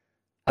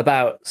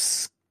about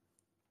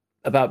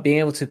being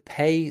able to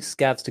pay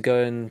scavs to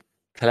go and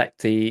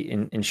collect the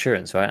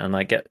insurance, right? And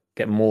like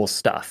get more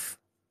stuff.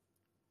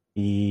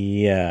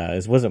 Yeah.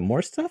 Was it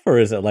more stuff, or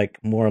is it like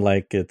more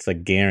like it's a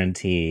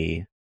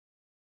guarantee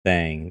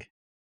thing?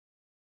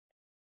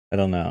 I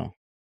don't know.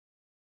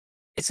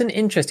 It's an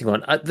interesting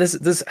one.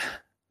 There's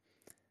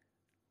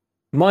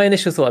my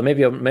initial thought.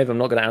 Maybe I'm not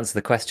going to answer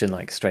the question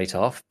like straight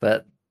off,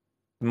 but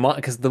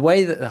because the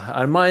way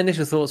that my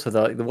initial thoughts were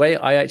the way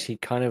I actually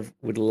kind of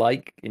would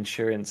like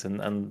insurance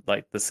and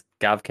like the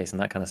scav case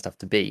and that kind of stuff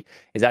to be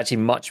is actually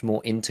much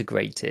more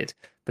integrated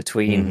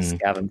between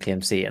scav and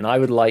PMC, and I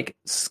would like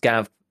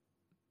scav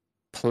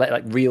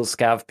like real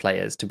scav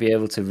players to be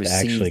able to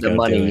receive the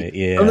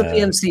money from the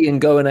PMC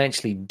and go and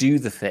actually do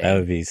the thing. That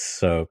would be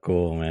so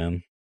cool,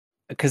 man.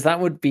 Because that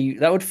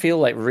would feel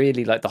like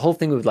really like the whole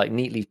thing would like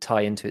neatly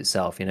tie into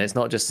itself. It's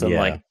not just some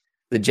like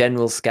the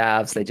general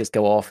scavs, they just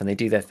go off and they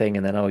do their thing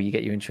and then you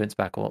get your insurance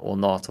back or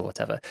not or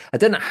whatever. I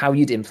don't know how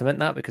you'd implement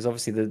that, because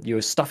obviously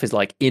your stuff is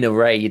like in a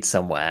raid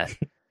somewhere.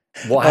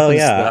 What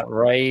happens to that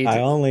raid? I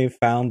only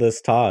found this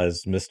TAW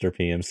as Mr.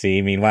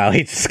 PMC. Meanwhile,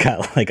 he just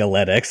got like a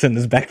LEDX in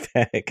his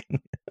backpack.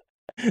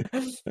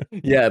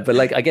 Yeah, but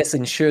like I guess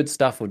insured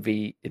stuff would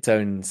be its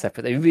own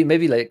separate. It would be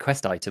maybe like a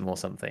quest item or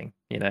something,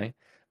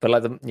 But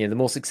like the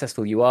more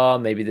successful you are,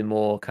 maybe the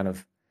more kind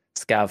of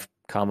scav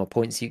karma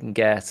points you can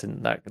get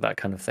and that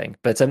kind of thing.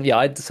 But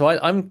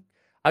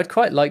I'd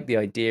quite like the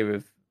idea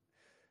of.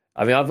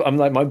 I mean, I'm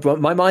like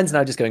my mind's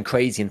now just going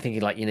crazy and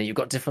thinking like you've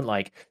got different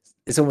like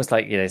it's almost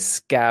like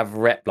scav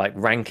rep like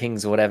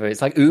rankings or whatever.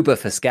 It's like Uber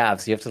for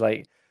scavs. You have to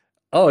like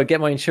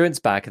get my insurance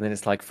back, and then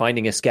it's like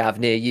finding a scav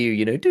near you.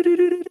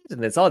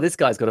 And it's this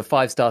guy's got a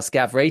 5-star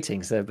scav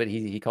rating, so but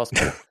he cost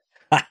me.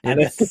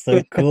 That's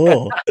so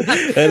cool.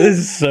 That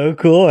is so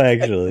cool,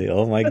 actually.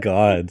 Oh my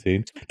god,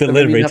 dude!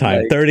 Delivery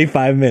time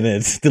 35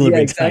 minutes.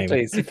 Delivery time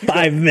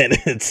 5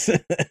 minutes. So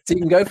you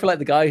can go for like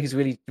the guy who's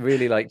really,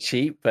 really like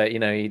cheap, but he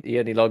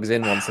only logs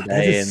in once a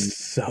day. And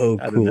so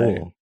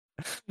cool.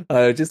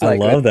 Just like,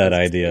 I love that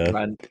idea.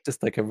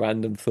 Just like a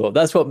random thought.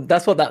 That's what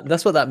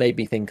that made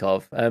me think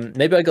of.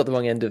 Maybe I got the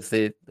wrong end of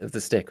the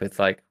stick with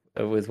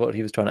what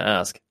he was trying to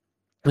ask.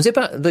 Was it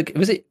about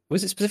was it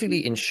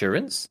specifically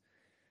insurance?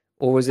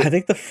 Or was it? I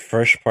think the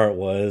first part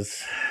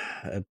was,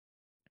 I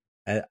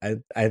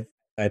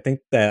think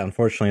that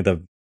unfortunately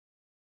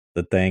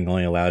the thing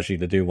only allows you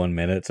to do 1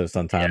 minute, so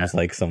sometimes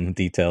like some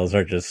details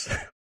are just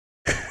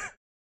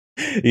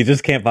you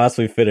just can't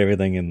possibly fit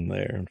everything in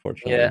there,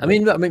 unfortunately. Yeah, I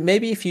mean,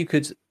 maybe if you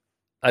could,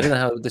 I don't know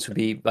how this would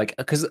be like,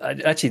 because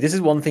actually this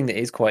is one thing that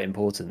is quite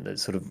important that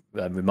sort of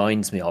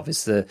reminds me of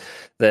is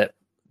that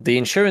the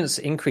insurance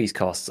increase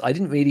costs. I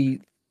didn't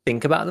really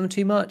think about them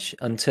too much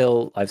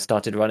until I've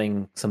started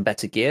running some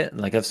better gear.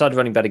 Like I've started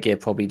running better gear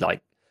probably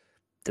like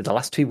the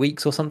last 2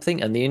 weeks or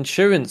something, and the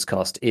insurance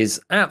cost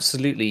is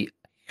absolutely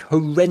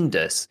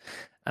horrendous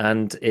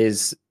and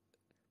is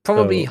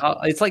probably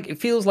it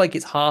feels like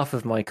it's half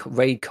of my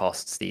raid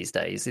costs these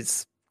days.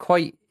 It's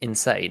quite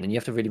insane, and you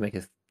have to really make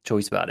a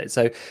choice about it.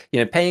 So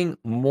paying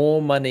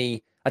more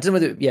money, I don't know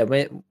whether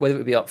it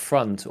would be up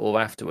front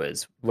or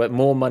afterwards,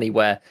 more money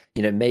where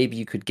maybe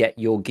you could get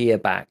your gear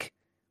back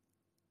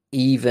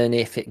even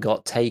if it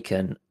got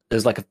taken.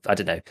 There's like I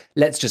don't know,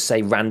 let's just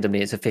say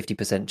randomly it's a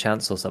 50%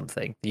 chance or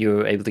something you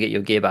were able to get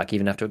your gear back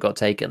even after it got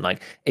taken.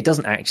 Like it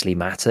doesn't actually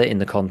matter in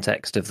the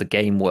context of the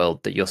game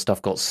world that your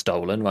stuff got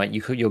stolen, right?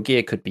 Your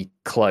gear could be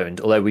cloned,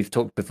 although we've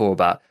talked before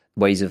about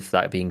ways of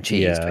that being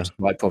cheesed,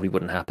 which probably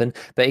wouldn't happen.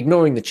 But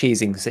ignoring the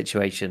cheesing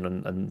situation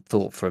and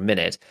thought for a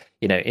minute,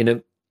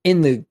 in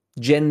the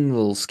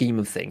general scheme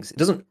of things, it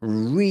doesn't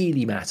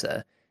really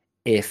matter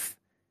if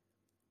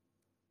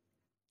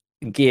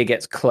gear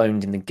gets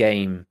cloned in the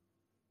game.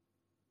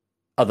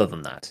 Other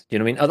than that, do you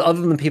know what I mean?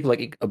 Other than people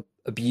like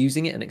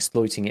abusing it and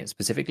exploiting it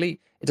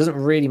specifically, it doesn't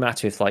really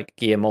matter if like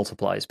gear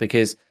multiplies,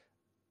 because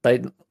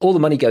all the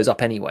money goes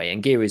up anyway,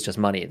 and gear is just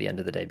money at the end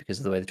of the day because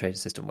of the way the trading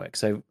system works.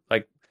 So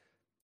like,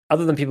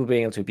 other than people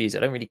being able to abuse it,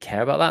 I don't really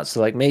care about that. So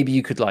like maybe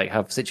you could like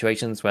have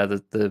situations where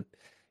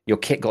your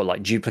kit got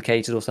like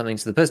duplicated or something,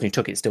 so the person who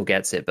took it still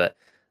gets it. But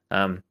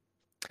I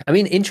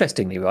mean,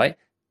 interestingly, right?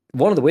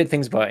 one of the weird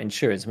things about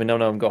insurance, I mean,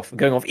 no, I'm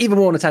going off even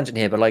more on a tangent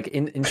here, but like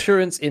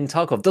insurance in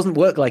Tarkov doesn't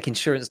work like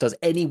insurance does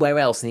anywhere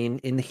else in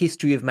the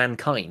history of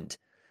mankind.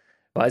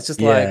 But it's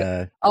just like,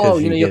 Yeah, oh,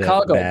 because you your get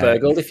car it got back.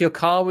 burgled. If your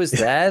car was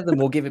there, then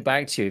we'll give it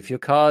back to you. If your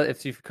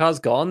car's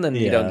gone, then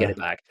you don't get Yeah, it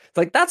back. It's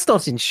like that's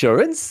not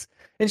insurance.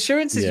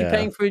 Insurance is you yeah.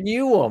 paying for a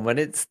new one when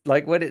it's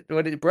like when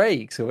it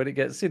breaks or when it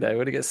gets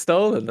when it gets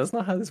stolen. That's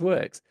not how this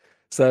works.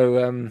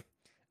 So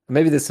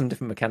maybe there's some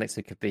different mechanics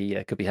that could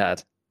be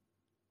had.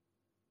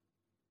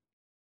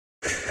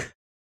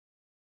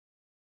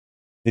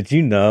 Did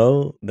you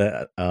know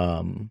that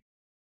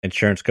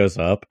insurance goes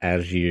up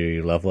as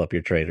you level up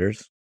your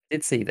traders?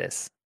 Did see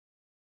this.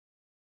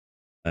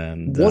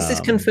 And Was this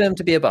confirmed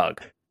to be a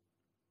bug,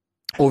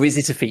 or is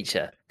it a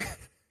feature?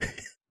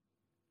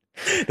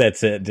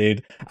 that's it,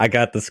 dude. I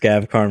got the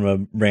Scav Karma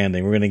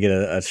branding. We're gonna get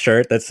a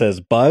shirt that says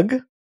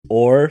bug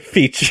or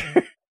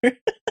feature.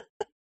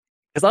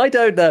 Because I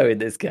don't know in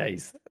this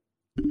case.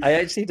 I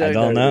actually I don't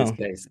know don't in this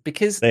know. case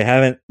because They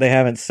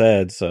haven't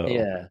said so.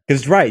 yeah,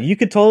 Because right, you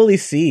could totally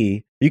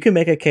see. You can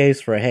make a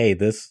case for, hey,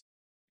 this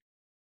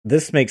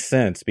makes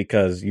sense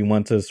because you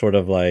want to sort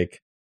of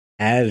like,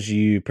 as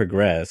you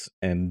progress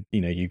and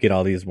you get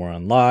all these more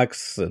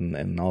unlocks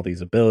and all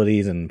these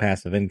abilities and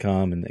passive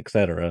income and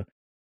etc.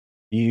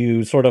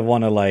 You sort of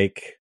want to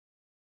like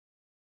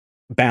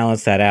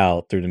balance that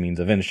out through the means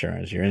of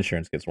insurance. Your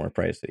insurance gets more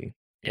pricey.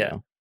 yeah.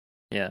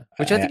 Yeah,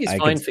 which I think is I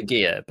fine could. for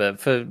gear, but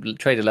for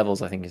trader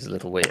levels, I think is a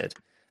little weird.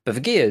 But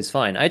for gear, it's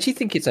fine. I actually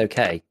think it's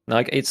okay.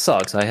 Like it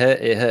sucks.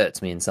 It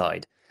hurts me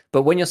inside.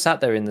 But when you're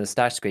sat there in the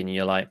stash screen and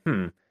you're like,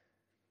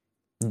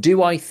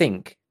 do I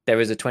think there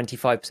is a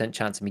 25%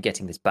 chance of me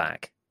getting this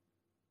back?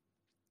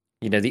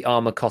 The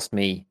armor cost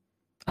me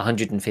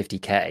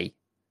 150k,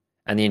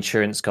 and the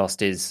insurance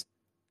cost is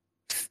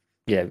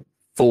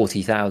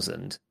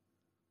 40,000.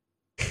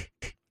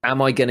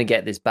 Am I going to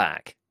get this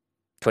back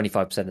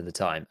 25% of the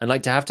time? And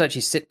like to have to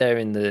actually sit there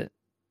in the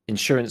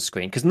insurance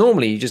screen, because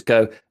normally you just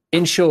go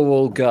insure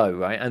all go,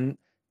 right? And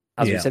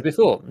as we said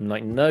before,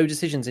 like no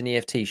decisions in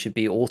EFT should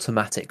be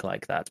automatic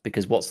like that,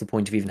 because what's the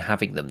point of even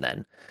having them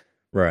then?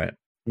 Right.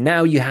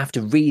 Now you have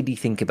to really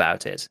think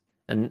about it.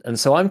 And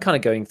so I'm kind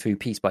of going through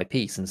piece by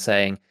piece and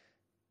saying,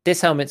 this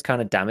helmet's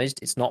kind of damaged.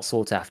 It's not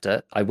sought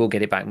after. I will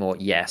get it back more.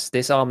 Yes.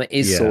 This armor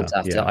is sought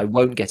after. Yeah. I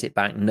won't get it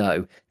back.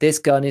 No. This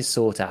gun is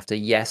sought after.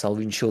 Yes, I'll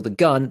insure the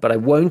gun, but I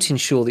won't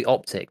insure the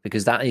optic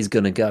because that is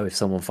going to go if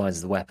someone finds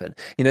the weapon.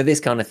 This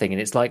kind of thing.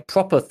 And it's like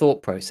proper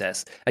thought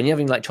process. And you're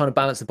having like trying to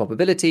balance the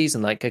probabilities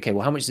and like, okay,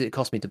 well, how much does it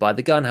cost me to buy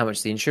the gun? How much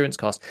does the insurance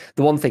cost?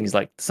 The one thing is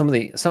like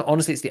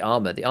honestly, it's the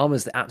armor. The armor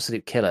is the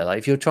absolute killer. Like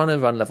if you're trying to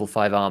run level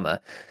 5 armor,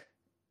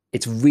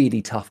 it's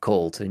really tough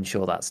call to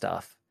insure that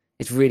stuff.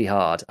 It's really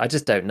hard. I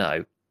just don't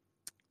know.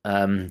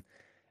 I'm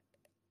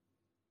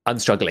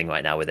struggling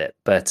right now with it,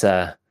 but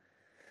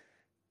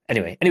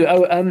anyway.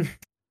 Oh,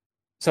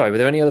 sorry. Were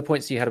there any other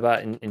points you had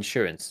about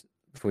insurance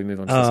before we move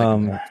on to the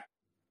second half?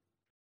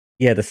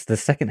 Yeah, the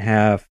second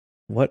half.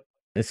 What?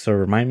 So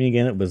remind me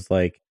again. It was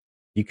like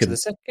you could the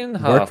second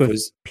half work with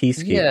was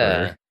Peacekeeper.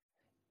 Yeah,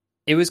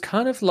 it was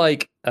kind of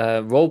like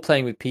role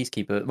playing with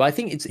Peacekeeper, but I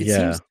think it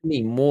seems to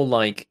me more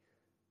like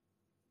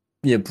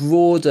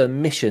broader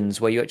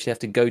missions where you actually have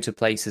to go to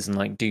places and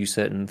like do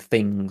certain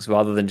things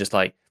rather than just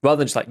like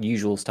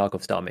usual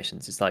Tarkov Star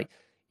missions. It's like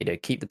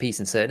keep the peace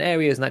in certain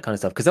areas and that kind of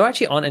stuff, because there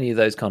actually aren't any of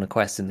those kind of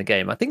quests in the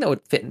game. I think that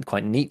would fit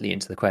quite neatly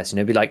into the quest.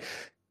 Be like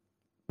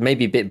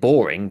maybe a bit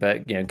boring,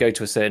 but go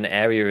to a certain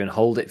area and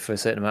hold it for a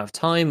certain amount of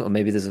time, or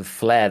maybe there's a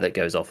flare that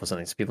goes off or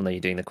something so people know you're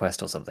doing the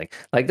quest or something.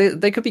 Like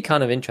they could be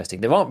kind of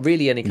interesting. There aren't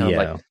really any kind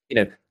of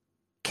like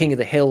King of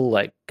the Hill,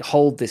 like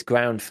hold this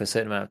ground for a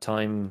certain amount of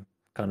time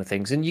kind of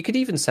things. And you could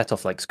even set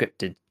off like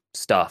scripted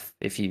stuff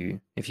if you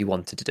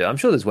wanted to do it. I'm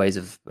sure there's ways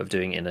of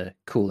doing it in a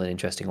cool and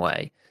interesting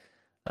way,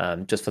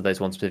 just for those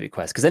one specific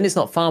quests. Because then it's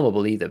not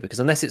farmable either, because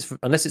unless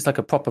it's like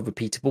a proper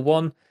repeatable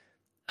one,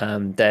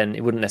 then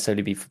it wouldn't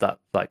necessarily be for that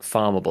like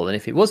farmable. And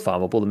if it was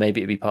farmable, then maybe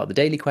it'd be part of the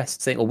daily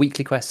quest thing or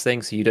weekly quest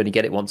thing. So you'd only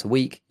get it once a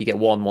week. You get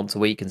one once a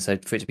week, and so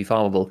for it to be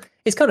farmable,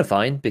 it's kind of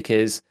fine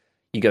because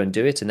you go and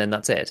do it, and then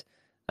that's it.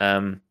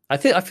 I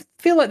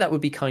feel like that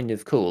would be kind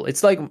of cool.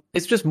 It's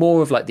just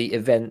more of like the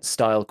event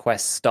style,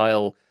 quest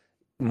style,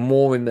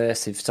 more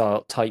immersive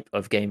style type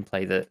of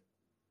gameplay that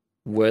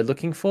we're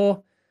looking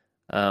for,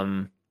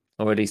 or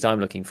at least I'm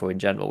looking for in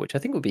general, which I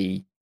think would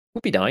be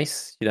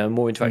nice.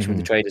 More interaction with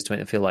the traders to make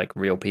them feel like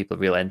real people,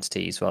 real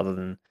entities, rather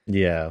than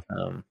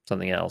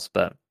something else.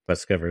 But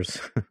quest covers.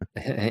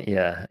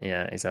 yeah,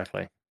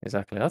 exactly. I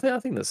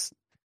think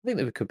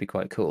that could be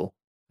quite cool.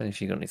 I don't know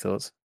if you got any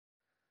thoughts.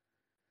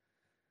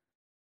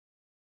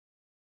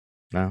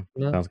 No,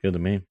 sounds good to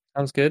me.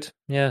 Sounds good.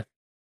 Yeah,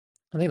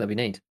 I think that'd be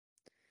neat.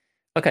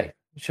 Okay,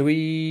 shall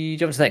we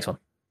jump to the next one?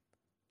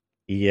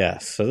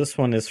 Yes. So this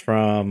one is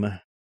from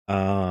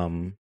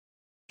Jumple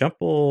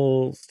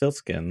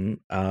Stillskin,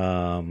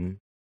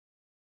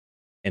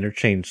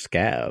 Interchange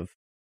Scav.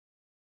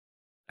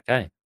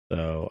 Okay.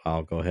 So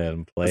I'll go ahead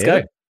and play Let's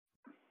go.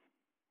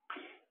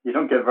 You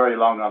don't get very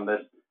long on this.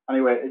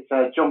 Anyway, it's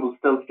Jumble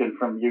Stillskin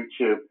from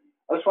YouTube.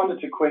 I just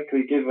wanted to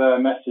quickly give a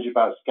message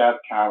about Scav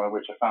Karma,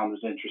 which I found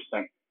was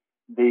interesting.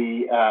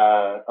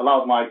 A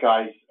lot of my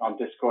guys on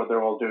Discord,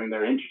 they're all doing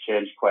their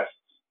interchange quests,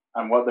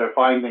 and what they're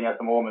finding at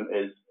the moment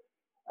is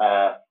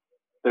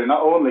they're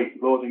not only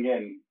loading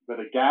in with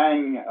a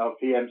gang of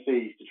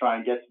PMCs to try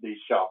and get to these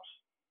shops,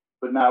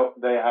 but now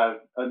they have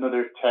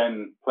another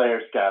 10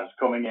 player scavs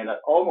coming in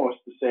at almost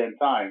the same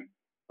time.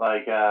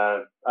 Like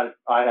I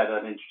had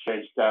an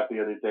interchange scav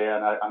the other day,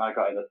 and I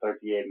got in at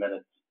 38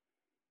 minutes,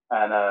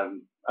 and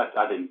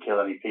I didn't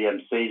kill any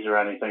PMCs or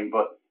anything,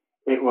 but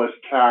it was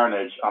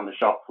carnage on the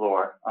shop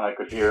floor, and I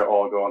could hear it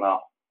all going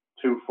off.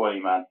 Too funny,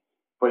 man.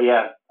 But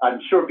yeah, I'm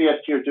sure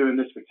BSG are doing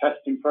this for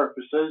testing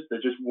purposes. They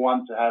just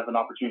want to have an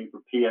opportunity for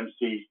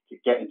PMCs to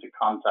get into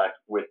contact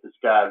with the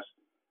scavs.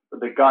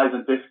 But the guys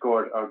on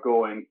Discord are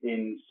going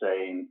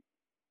insane.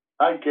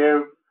 Thank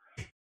you.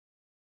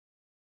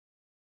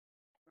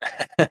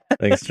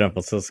 Thanks,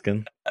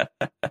 Jumpelsiskin.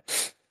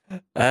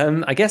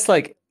 I guess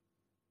like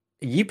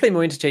you play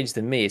more interchange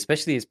than me,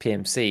 especially as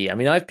PMC. I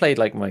mean, I've played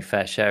like my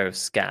fair share of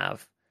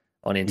scav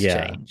on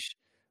interchange,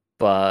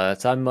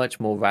 but I'm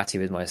much more ratty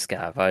with my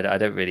scav. I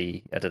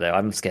don't know.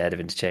 I'm scared of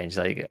interchange.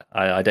 Like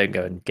I don't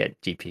go and get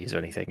GPs or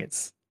anything.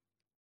 It's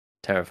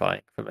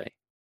terrifying for me.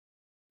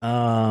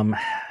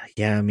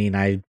 Yeah, I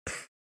mean,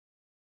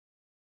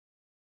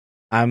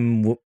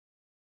 I'm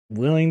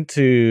willing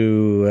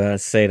to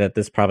say that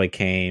this probably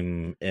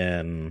came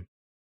in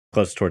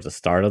close towards the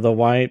start of the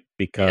wipe,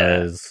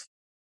 because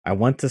I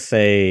want to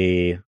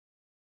say,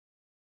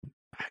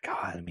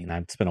 God, I mean,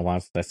 it's been a while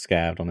since I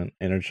scavved on an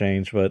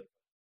interchange, but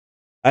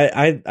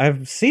I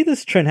see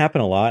this trend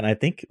happen a lot, and I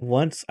think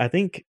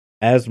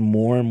as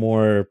more and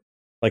more,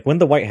 like when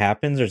the wipe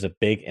happens, there's a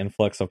big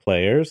influx of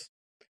players,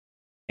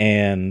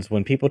 and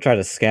when people try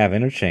to scav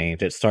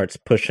interchange, it starts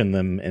pushing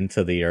them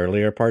into the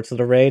earlier parts of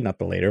the raid, not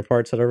the later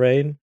parts of the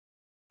raid.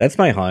 That's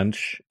my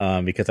hunch,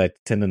 because I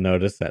tend to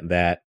notice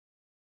that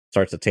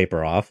starts to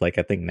taper off. Like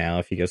I think now,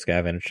 if you go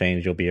scav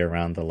interchange, you'll be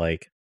around the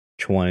like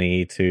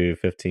 20 to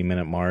 15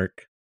 minute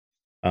mark.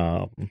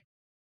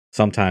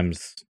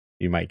 Sometimes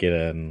you might get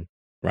in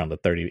around the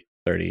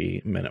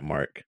 30 minute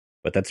mark,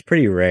 but that's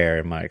pretty rare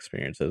in my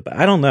experiences. But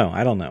I don't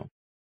know.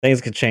 Things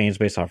could change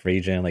based off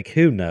region. Like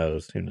who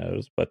knows?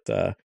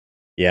 But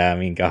yeah, I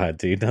mean, God,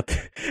 dude, not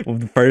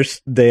the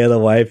first day of the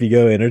wipe, you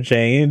go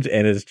interchange,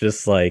 and it's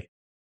just like,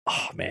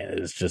 oh man,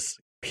 it's just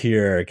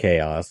pure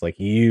chaos. Like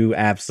you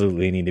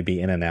absolutely need to be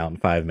in and out in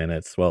 5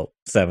 minutes. Well,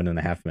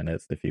 7.5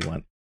 minutes if you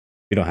want.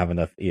 You don't have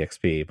enough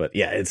EXP, but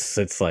yeah,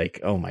 it's like,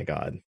 oh my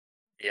God,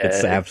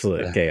 it's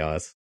absolute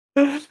chaos.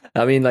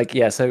 I mean, like,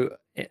 yeah. So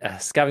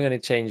scavenging on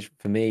interchange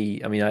for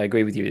me, I mean, I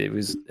agree with you. It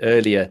was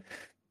earlier,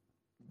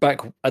 back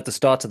at the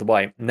start of the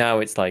wipe. Now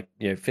it's like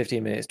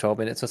 15 minutes, 12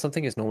 minutes or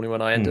something is normally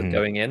when I end up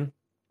going in.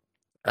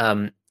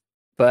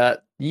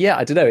 But yeah,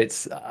 I don't know.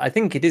 I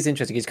think it is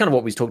interesting. It's kind of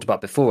what we talked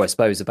about before, I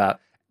suppose, about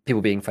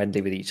people being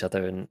friendly with each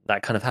other, and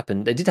that kind of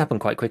happened. It did happen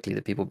quite quickly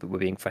that people were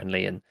being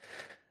friendly, and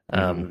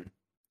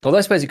although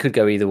I suppose it could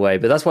go either way.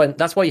 But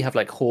that's why you have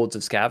like hordes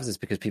of scavs, is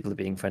because people are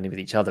being friendly with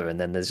each other, and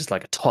then there's just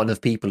like a ton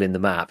of people in the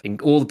map, in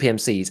all the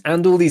PMCs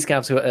and all these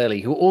scavs who are early,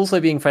 who are also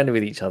being friendly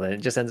with each other, and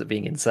it just ends up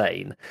being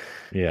insane.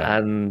 Yeah,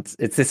 and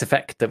it's this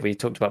effect that we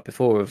talked about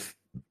before of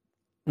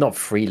not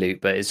free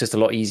loot, but it's just a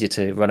lot easier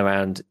to run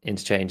around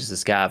interchange as a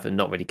scav and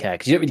not really care,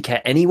 because you don't really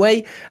care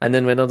anyway. And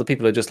then when other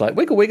people are just like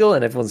wiggle wiggle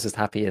and everyone's just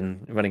happy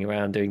and running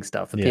around doing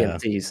stuff, the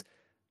PMCs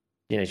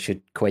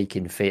should quake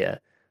in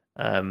fear.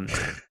 I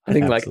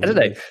think like I don't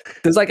know,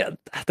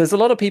 there's a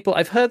lot of people.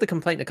 I've heard the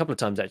complaint a couple of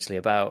times actually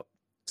about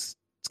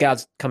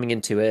scavs coming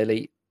in too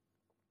early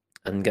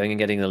and going and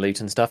getting the loot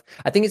and stuff.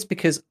 I think it's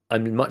because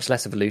I'm much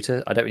less of a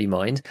looter. I don't really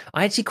mind.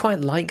 I actually quite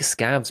like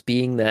scavs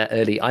being there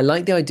early. I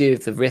like the idea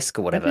of the risk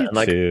or whatever.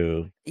 I do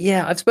too.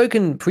 Yeah, I've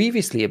spoken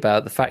previously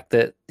about the fact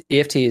that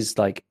EFT is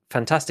like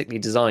fantastically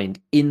designed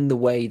in the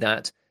way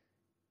that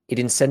it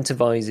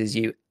incentivizes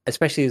you,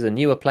 especially as a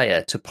newer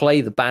player, to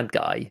play the bad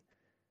guy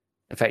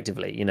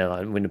effectively.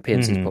 When the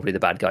PMC is probably the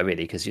bad guy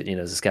really, because as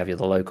a scav you're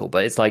the local,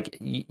 but it's like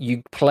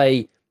you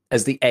play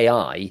as the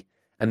AI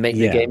and make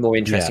the game more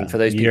interesting for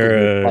those people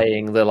who are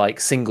playing the like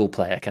single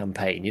player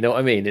campaign. You know what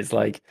I mean? It's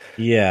like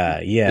the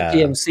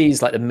PMC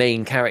is like the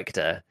main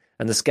character,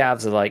 and the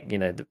scavs are like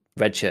the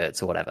red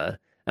shirts or whatever.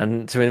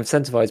 And to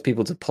incentivize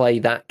people to play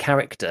that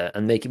character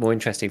and make it more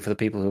interesting for the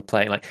people who are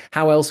playing, like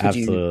how else would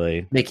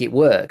you make it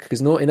work?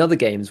 Because not in other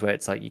games where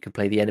it's like you could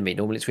play the enemy,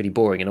 normally it's really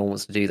boring and no one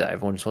wants to do that.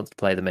 Everyone just wants to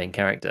play the main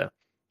character.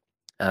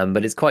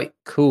 But it's quite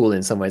cool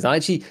in some ways. I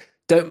actually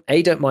don't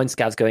mind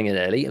scavs going in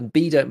early, and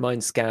B, don't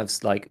mind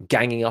scavs like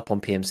ganging up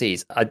on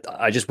PMCs.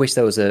 I just wish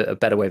there was a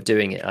better way of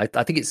doing it. I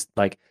think it's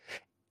like,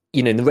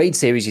 in the raid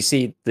series, you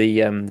see the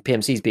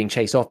PMCs being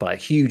chased off by like,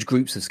 huge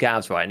groups of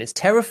scavs, right? And it's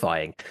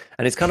terrifying.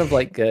 And it's kind of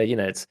like,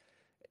 it's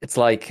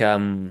like,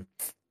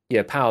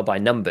 power by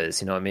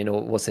numbers, you know what I mean?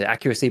 Or what's it?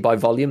 Accuracy by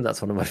volume.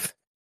 That's one of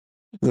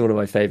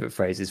my favorite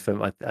phrases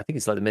from, I think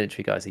it's like the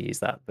military guys who use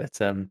that. But,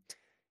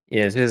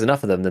 if there's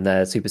enough of them, then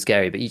they're super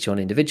scary. But each one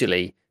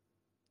individually,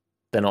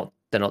 they're not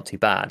too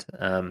bad.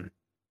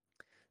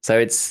 So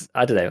it's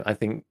I don't know. I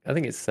think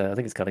it's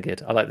kind of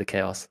good. I like the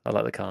chaos. I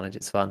like the carnage.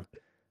 It's fun.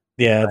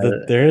 Yeah,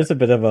 there Yeah. is a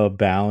bit of a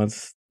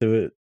balance to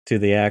it, to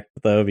the act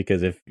though,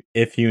 because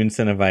if you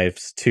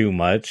incentivize too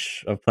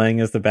much of playing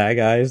as the bad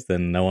guys,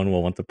 then no one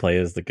will want to play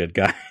as the good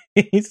guy.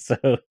 So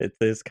it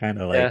is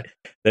kind of Yeah, like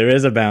there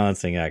is a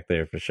balancing act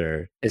there for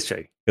sure. it's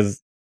true.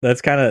 Because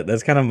that's kind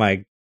of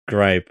my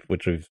gripe,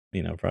 which we've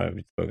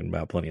probably spoken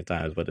about plenty of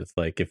times. But it's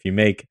like if you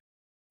make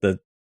the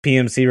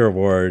PMC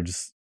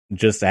rewards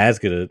just as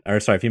good, or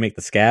sorry, if you make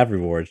the scav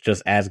rewards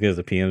just as good as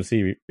the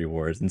PMC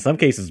rewards, in some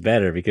cases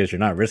better because you're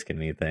not risking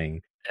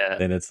anything, Yeah,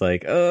 then it's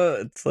like,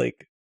 yeah,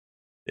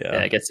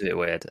 yeah, it gets a bit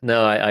weird.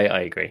 No,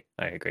 I agree.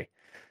 I agree.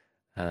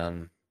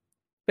 Um,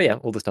 but yeah,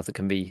 all the stuff that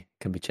can be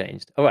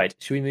changed. All right,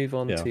 should we move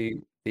on yeah,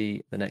 to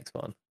the next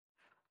one?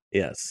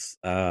 yes.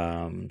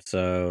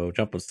 So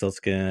jump on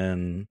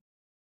Stiltskin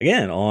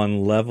again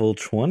on level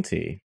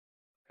 20.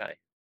 Okay,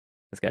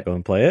 let's go. Go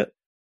and play it.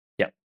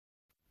 Yeah.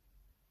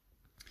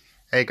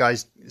 Hey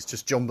guys, it's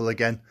just Jumble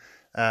again.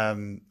 I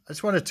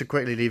just wanted to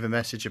quickly leave a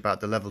message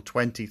about the level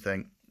 20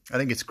 thing. I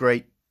think it's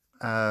great.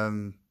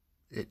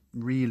 It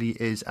really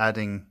is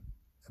adding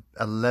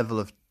a level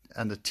of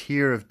and a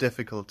tier of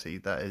difficulty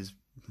that is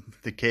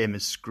the game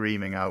is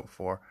screaming out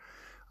for.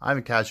 I'm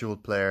a casual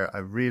player. I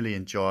really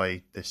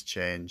enjoy this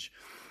change.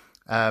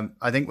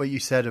 I think what you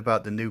said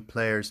about the new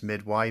players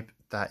mid-wipe,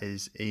 that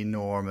is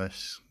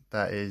enormous.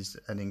 That is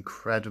an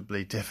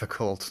incredibly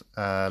difficult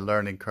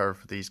learning curve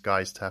for these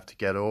guys to have to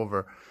get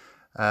over.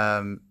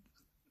 And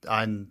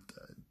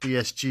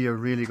BSG are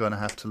really going to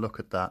have to look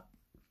at that.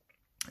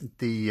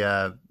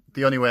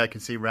 The only way I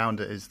can see around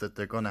it is that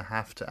they're going to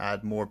have to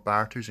add more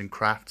barters and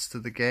crafts to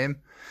the game.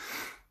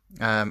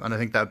 And I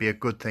think that would be a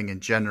good thing in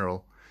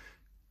general.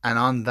 And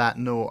on that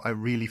note, I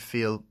really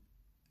feel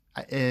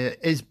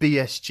is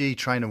BSG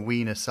trying to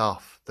wean us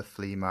off the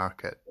flea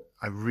market?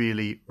 I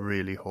really,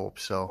 really hope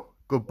so.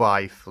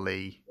 Goodbye,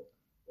 flea.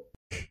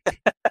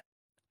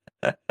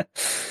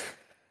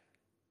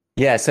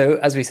 Yeah, so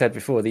as we said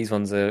before, these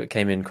ones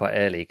came in quite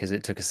early because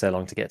it took us so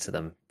long to get to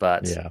them.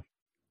 But Yeah,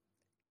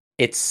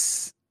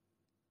 it's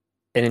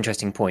an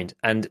interesting point,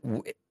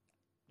 and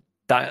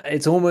that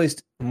it's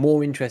almost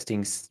more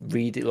interesting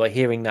like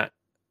hearing that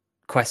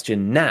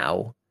question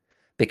now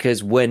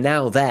because we're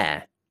now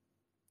there,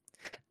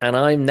 and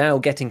I'm now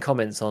getting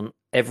comments on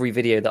every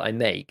video that I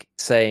make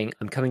saying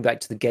I'm coming back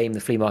to the game. The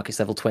flea market's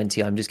level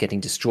 20. I'm just getting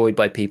destroyed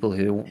by people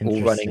who are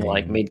all running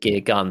like interesting.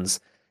 mid-gear guns.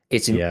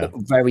 It's Yeah,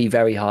 very,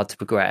 very hard to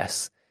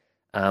progress.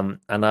 And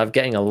I'm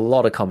getting a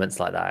lot of comments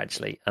like that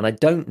actually, and I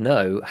don't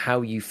know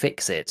how you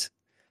fix it.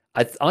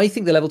 I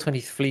think the level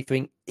 20 flea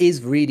thing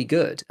is really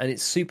good and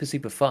it's super,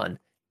 super fun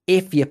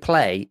if you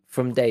play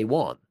from day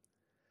one.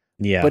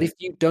 yeah, But if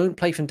you don't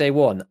play from day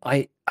one,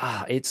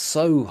 it's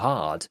so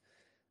hard.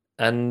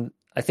 And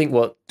I think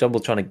what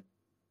Jumble's trying to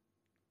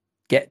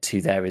get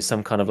to there is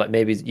some kind of like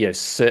maybe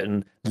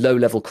certain low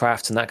level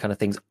crafts and that kind of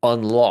things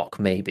unlock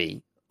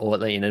maybe, or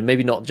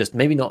maybe not just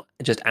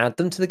add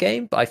them to the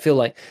game, but I feel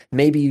like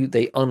maybe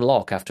they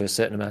unlock after a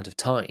certain amount of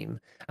time,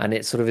 and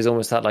it sort of is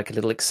almost that like a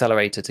little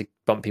accelerator to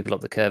bump people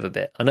up the curve a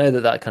bit. I know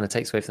that kind of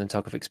takes away from the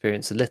Tarkov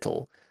experience a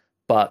little,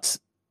 but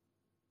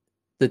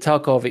the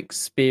Tarkov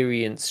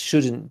experience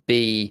shouldn't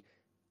be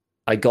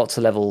I got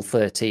to level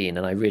 13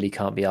 and I really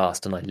can't be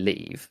asked and I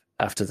leave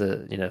after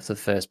the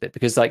first bit,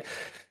 because like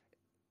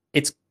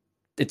it's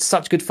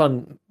such good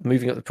fun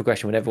moving up the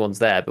progression when everyone's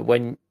there, but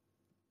when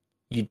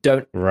you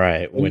don't,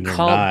 right. when When you you're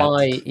can't not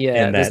buy,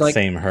 in there's that like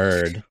same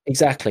herd.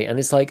 exactly, and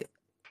it's like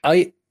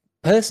I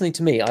personally,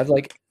 to me, I've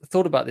like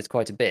thought about this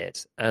quite a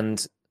bit,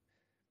 and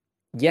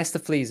yes, the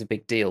flea is a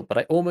big deal, but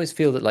I almost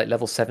feel that like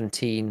level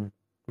 17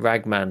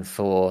 Ragman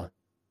for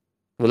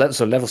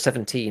level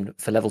 17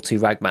 for level 2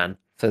 Ragman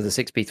for the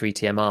 6B3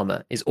 TM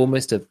armor is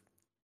almost a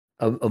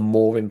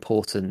more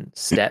important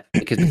step,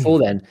 because before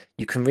then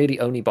you can really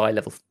only buy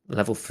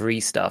level 3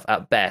 stuff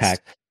at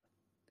best. Pack.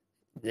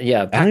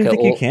 Yeah, I don't even Packer,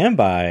 think you or can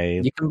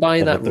buy you can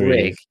buy level that rig.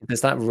 threes.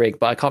 There's that rig,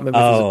 but I can't remember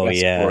if there's a Oh quest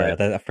for yeah,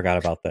 it. I forgot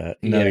about that.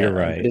 No, Yeah, you're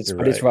right. You're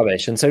but it's right.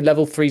 rubbish. And so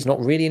level 3 is not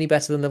really any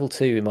better than level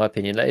 2 in my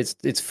opinion. Like,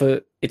 it's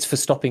for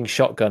stopping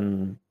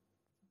shotgun,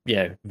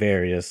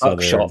 Various other.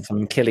 buckshot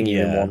from killing you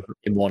Yeah,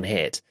 in one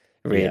hit.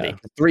 Really, yeah,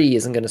 3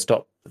 isn't going to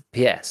stop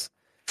PS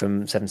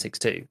from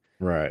 7.62.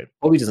 right.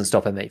 Probably doesn't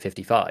stop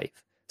M855.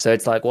 So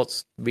it's like,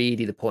 what's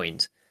really the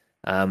point?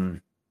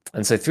 And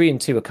so 3 and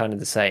 2 are kind of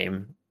the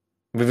same.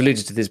 We've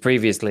alluded to this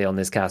previously on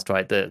this cast,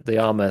 right? The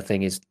armor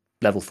thing is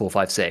level 4,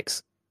 5,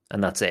 6,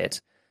 and that's it.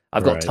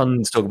 I've got Right.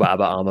 tons to talk about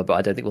armor, but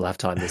I don't think we'll have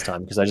time this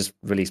time because I just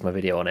released my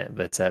video on it.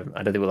 But I don't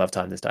think we'll have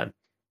time this time.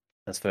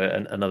 That's for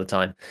another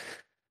time.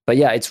 But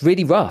yeah, it's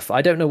really rough. I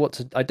really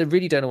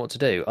don't know what to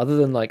do other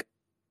than like,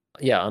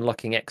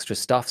 unlocking extra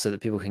stuff so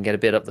that people can get a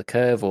bit up the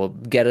curve or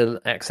get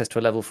access to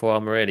a level 4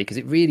 armor early, because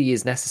it really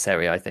is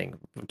necessary, I think,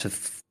 to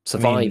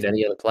survive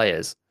any other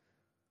players.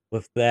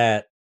 With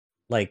that,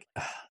 like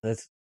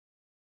that's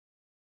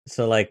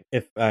so like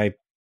if I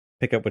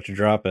pick up what you're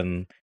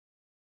dropping,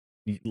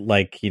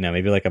 like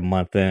maybe like a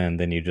month in,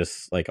 then you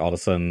just like all of a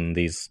sudden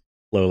these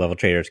low level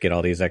traders get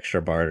all these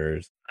extra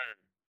barters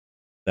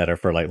that are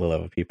for like low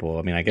level people.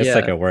 I mean, I guess Yeah.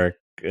 that could work.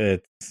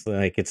 It's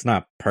like it's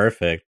not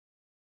perfect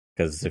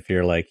because if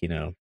you're like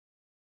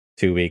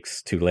 2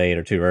 weeks too late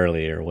or too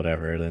early or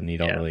whatever, then you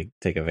don't really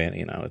take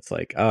advantage. It's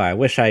like, oh, I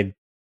wish I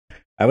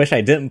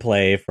didn't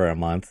play for a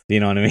month. You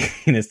know what I mean?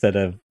 Instead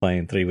of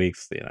playing 3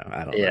 weeks.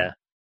 I don't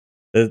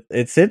know.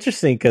 It's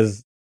interesting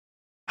because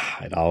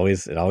it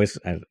always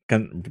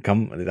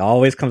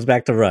comes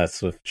back to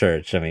Rust with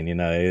Church. I mean,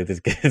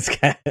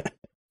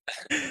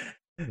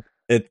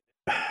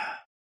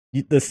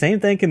 the same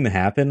thing can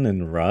happen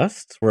in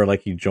Rust where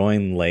like you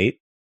join late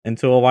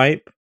into a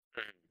wipe.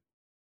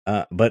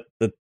 But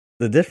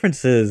the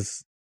difference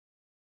is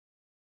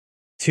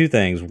two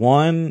things.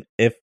 One,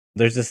 if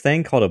there's this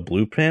thing called a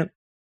blueprint,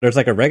 there's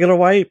like a regular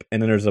wipe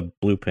and then there's a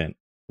blueprint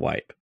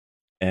wipe.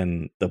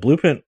 And the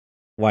blueprint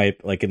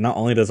wipe, like, it not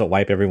only does it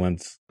wipe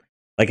everyone's,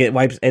 like, it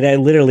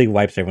literally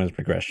wipes everyone's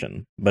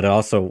progression, but it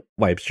also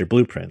wipes your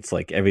blueprints,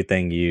 like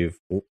everything you've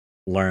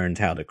learned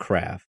how to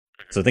craft.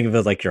 So think of it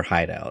as like your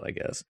hideout, I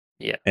guess.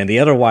 Yeah. And the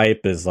other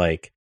wipe is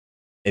like,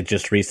 it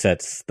just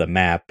resets the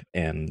map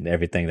and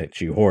everything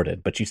that you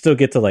hoarded, but you still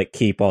get to like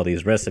keep all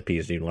these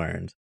recipes you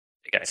learned.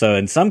 Okay. So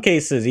in some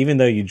cases, even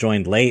though you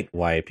joined late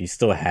wipe, you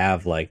still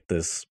have like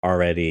this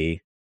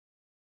already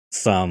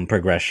some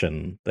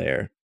progression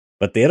there.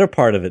 But the other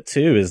part of it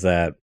too is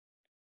that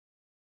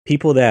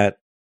people that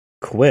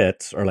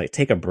quit or like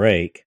take a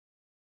break,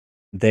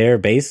 their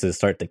bases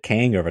start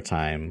decaying over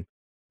time,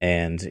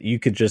 and you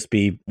could just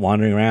be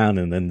wandering around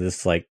and then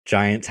this like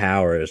giant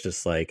tower is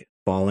just like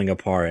falling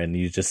apart and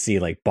you just see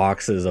like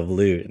boxes of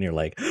loot and you're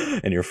like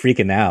and you're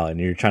freaking out and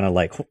you're trying to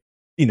like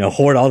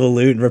hoard all the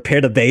loot and repair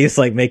the base,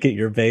 like make it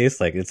your base.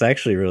 Like it's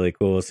actually really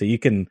cool. So you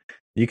can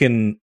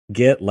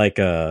get like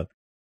a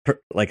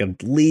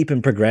leap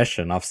in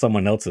progression off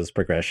someone else's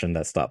progression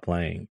that stopped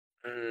playing.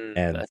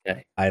 And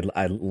okay. I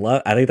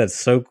think that's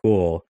so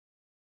cool.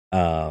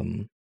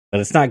 But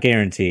it's not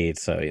guaranteed,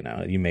 so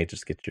you may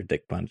just get your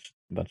dick punched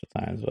a bunch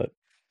of times, but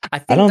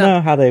I don't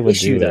know how they would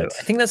do that.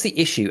 I think that's the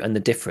issue and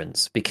the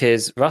difference,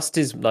 because Rust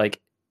is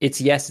like,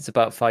 it's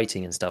about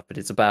fighting and stuff, but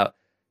it's about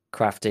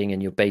crafting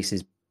and your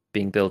bases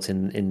being built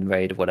in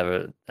raid or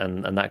whatever,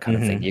 and that kind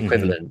of thing, the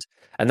equivalent.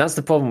 And that's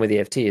the problem with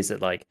EFT, is that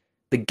like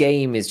the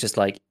game is just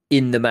like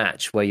in the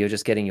match where you're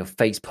just getting your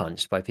face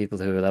punched by people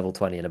who are level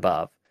 20 and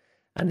above,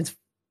 and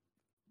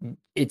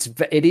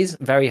it is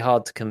very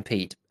hard to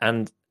compete.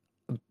 And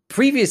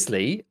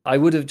previously I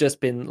would have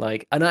just been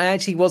like, and I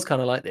actually was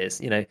kind of like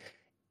this,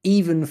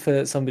 even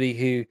for somebody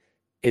who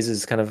is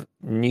as kind of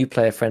new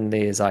player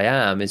friendly as I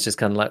am, it's just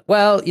kind of like,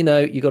 well,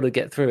 you got to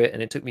get through it.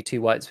 And it took me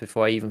 2 wipes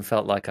before I even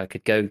felt like I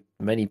could go to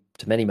many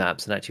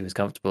maps and actually was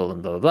comfortable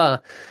and blah, blah, blah.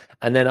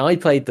 And then I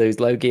played those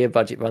low gear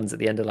budget runs at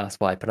the end of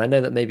last wipe. And I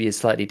know that maybe is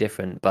slightly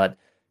different, but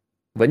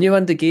when you're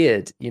under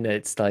geared,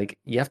 it's like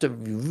you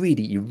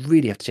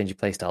really have to change your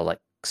playstyle like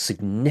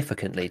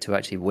significantly to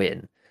actually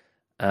win.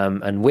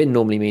 And win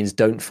normally means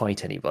don't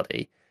fight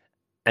anybody.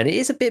 And it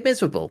is a bit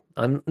miserable,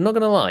 I'm not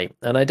going to lie.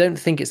 And I don't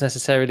think it's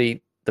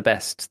necessarily the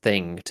best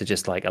thing to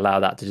just like allow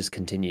that to just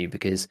continue,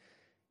 because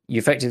you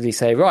effectively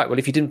say, right, well,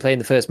 if you didn't play in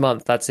the first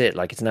month, that's it.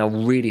 Like, it's now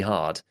really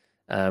hard.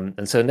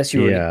 And so unless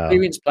you're an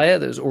experienced player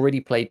that has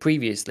already played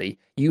previously,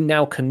 you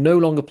now can no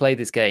longer play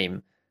this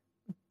game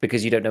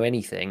because you don't know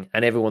anything,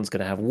 and everyone's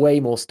going to have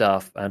way more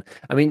stuff. And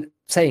I mean,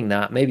 saying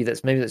that, maybe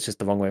that's just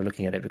the wrong way of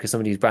looking at it, because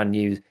somebody who's brand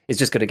new is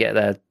just going to get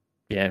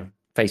their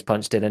face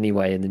punched in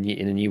anyway in a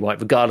new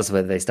wipe, regardless of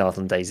whether they start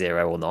on day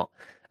 0 or not,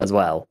 as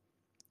well.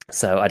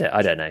 So I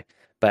don't know,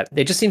 but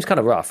it just seems kind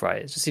of rough,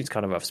 right? It just seems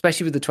kind of rough,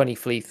 especially with the 20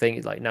 fleet thing.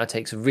 It like now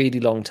takes a really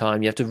long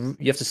time. You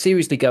have to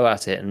seriously go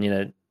at it,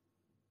 and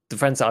the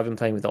friends that I've been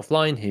playing with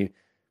offline who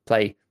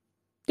play,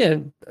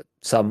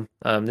 some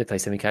they play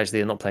semi-casually.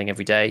 They're not playing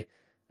every day,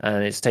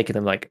 and it's taken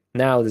them like,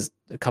 now there's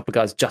a couple of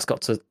guys just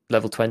got to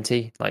level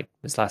 20 like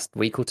this last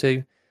week or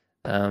two.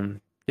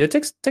 It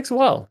takes a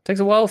while. It takes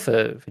a while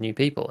for new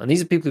people, and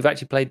these are people who've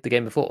actually played the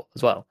game before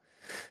as well.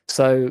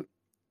 So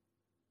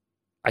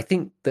I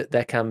think that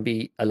there can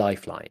be a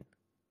lifeline.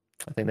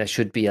 I think there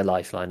should be a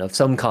lifeline of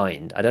some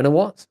kind. I don't know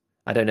what.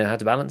 I don't know how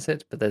to balance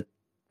it, but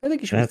I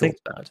think you should be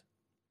thought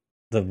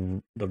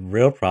about. The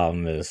real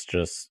problem is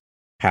just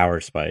power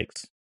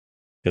spikes,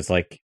 because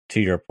like,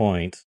 to your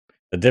point,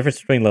 the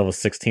difference between level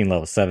 16 and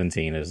level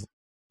 17 is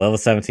level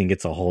 17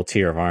 gets a whole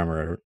tier of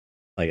armor,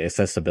 like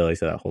accessibility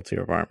to that whole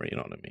tier of armor. You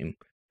know what I mean?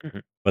 Mm-hmm.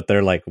 But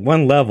they're like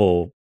 1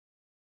 level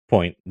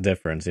point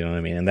difference. You know what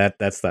I mean? And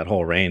that's that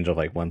whole range of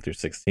like 1 through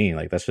 16.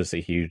 Like, that's just a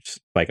huge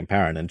spike in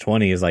power. And then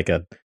 20 is like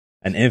an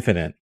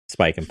infinite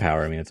spike in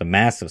power. I mean, it's a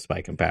massive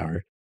spike in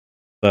power.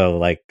 So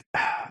like,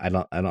 I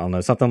don't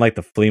know, something like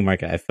the flea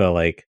market, I feel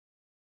like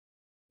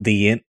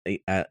maybe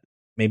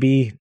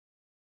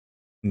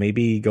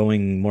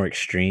going more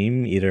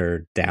extreme,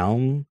 either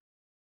down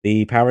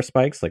the power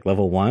spikes, like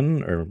level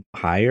 1 or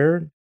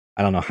higher.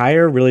 I don't know.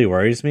 Higher really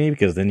worries me,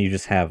 because then you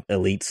just have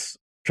elites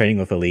trading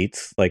with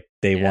elites like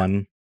day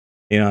 1.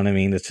 You know what I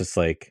mean? It's just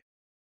like,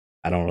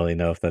 I don't really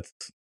know if that's.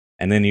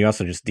 And then you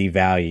also just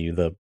devalue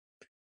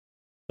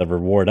the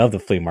reward of the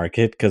flea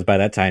market, because by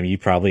that time you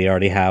probably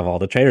already have all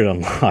the traders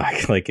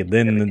unlocked. Like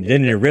then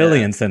you're really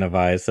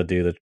incentivized to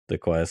do the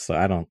quest. So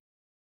I don't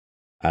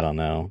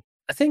know.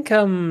 I think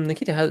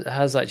Nikita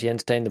has actually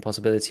entertained the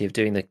possibility of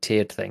doing the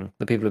tiered thing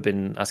that people have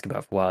been asking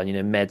about for a while. You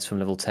know, meds from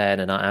level 10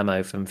 and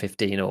ammo from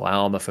 15, or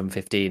armor from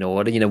 15, or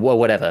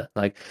whatever.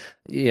 Like,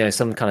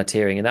 some kind of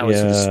tiering, and that would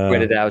sort of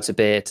spread it out a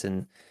bit.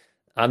 And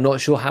I'm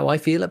not sure how I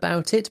feel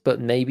about it,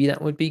 but maybe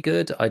that would be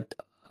good. I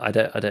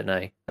don't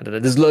know.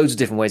 There's loads of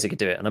different ways I could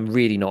do it, and I'm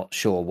really not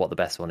sure what the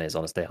best one is.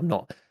 Honestly,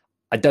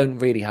 I don't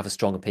really have a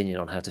strong opinion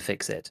on how to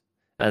fix it,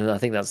 and I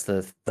think that's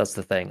the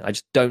thing. I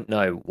just don't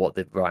know what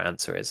the right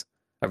answer is.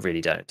 I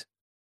really don't.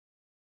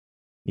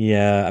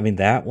 Yeah, I mean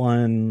that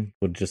one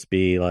would just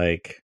be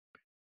like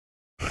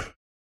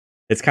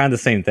it's kind of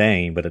the same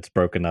thing, but it's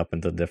broken up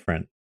into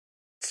different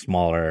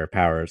smaller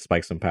power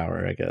spikes in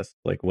power, I guess.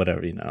 Like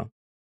whatever,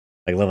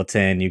 Like level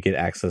 10, you get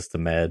access to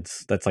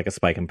meds. That's like a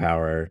spike in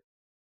power.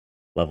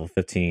 Level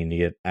 15, you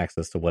get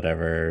access to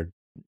whatever,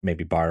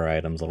 maybe barter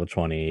items. Level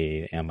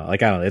 20, ammo.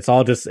 Like I don't know.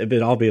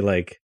 It'd all be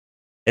like,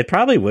 it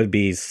probably would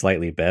be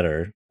slightly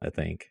better, I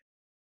think.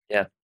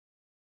 Yeah,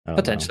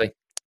 potentially.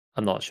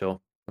 I'm not sure.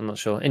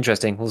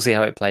 Interesting. We'll see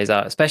how it plays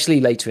out,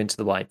 especially later into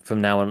the wipe from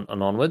now on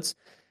onwards,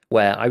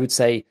 where I would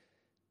say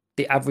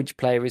the average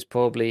player is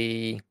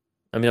probably,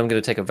 I'm going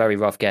to take a very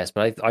rough guess,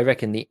 but I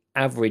reckon the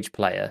average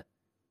player,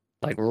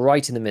 like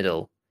right in the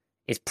middle,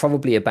 is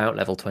probably about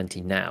level 20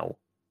 now,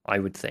 I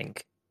would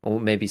think. Or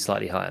maybe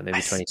slightly higher,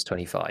 maybe 20 to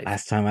 25.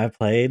 Last time I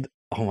played,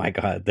 oh my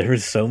god, there were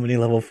so many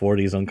level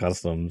 40s on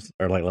customs,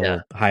 or like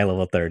high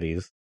level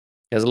 30s.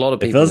 There's a lot of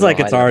people. It feels like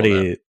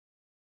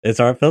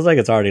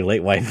it's already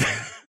late wipe.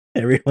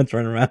 Everyone's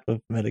running around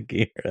with meta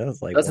gear. I was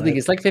like, that's the thing.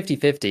 It's like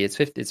 50-50. It's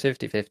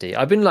 50-50.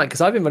 I've been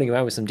because I've been running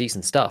around with some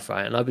decent stuff,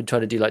 right? And I've been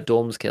trying to do like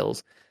Dorms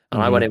kills.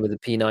 And I went in with a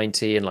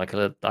P90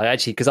 and I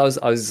actually, because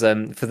I was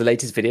for the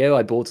latest video,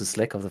 I bought a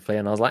slick off the flea,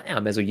 and I was like, yeah, I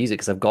may as well use it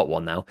because I've got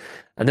one now.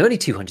 And they're only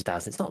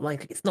 200,000.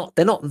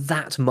 They're not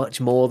that much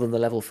more than the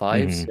level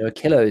 5s. A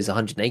kilo is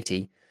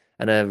 180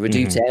 and a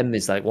Reduce M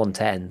is like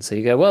 110. So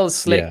you go, well,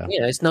 slick,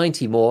 it's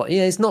 90 more.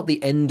 Yeah, it's not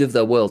the end of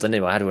the world.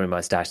 Anyway, I had one in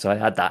my stash, so I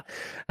had that.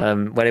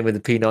 Went in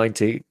with the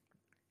P90,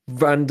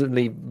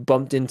 randomly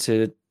bumped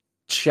into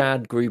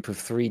Chad group of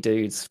 3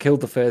 dudes,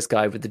 killed the first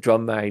guy with the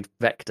drum mag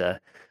Vector,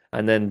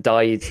 and then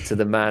died to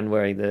the man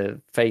wearing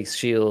the face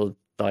shield,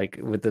 like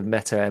with the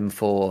Meta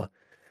M4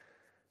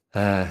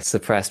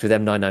 suppressed with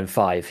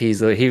M995.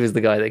 He was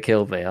the guy that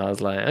killed me. I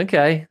was like,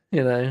 okay,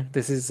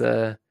 this is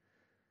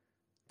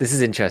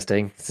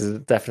interesting. This is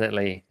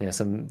definitely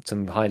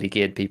some highly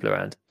geared people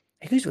around.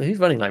 Who's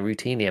running like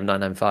routinely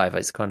M995?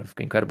 It's kind of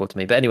incredible to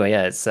me. But anyway,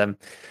 yeah, it's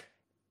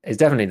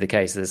definitely the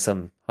case. There's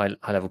some high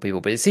level people,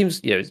 but it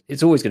seems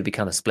it's always going to be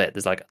kind of split.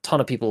 There's like a ton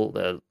of people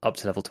that are up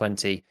to level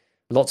 20.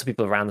 Lots of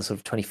people around the sort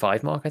of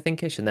 25 mark, I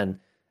think, ish, and then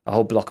a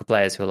whole block of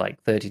players who are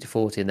like 30 to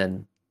 40, and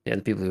then the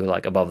people who are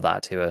like above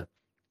that who are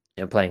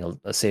playing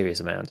a serious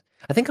amount.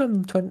 I think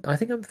I'm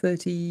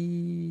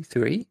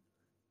 33,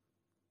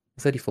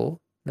 34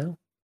 now.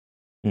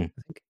 I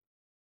think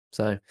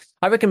so.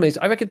 I reckon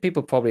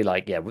people probably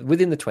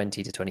within the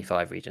 20 to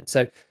 25 region.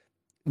 So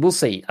we'll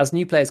see. As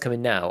new players come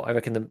in now, I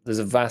reckon there's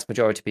a vast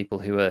majority of people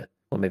who are,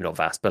 well, maybe not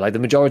vast, but like the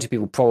majority of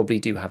people probably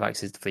do have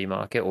access to the flea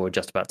market or are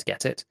just about to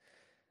get it.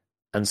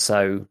 And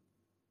so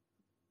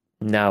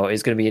now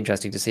it's going to be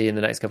interesting to see in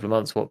the next couple of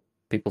months what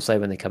people say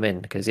when they come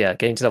in. Because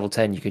getting to level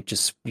 10,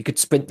 you could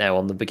sprint now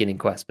on the beginning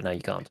quest, but now you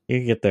can't. You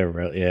can get there,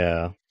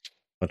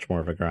 much more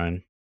of a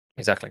grind.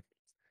 Exactly.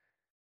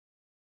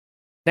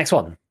 Next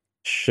one.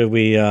 Should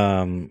we?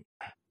 I feel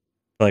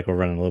like we're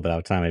running a little bit out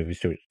of time. Maybe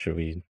should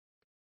we?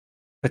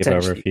 Skip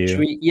over a few. Should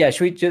we?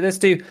 Let's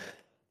do.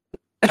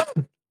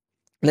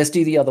 Let's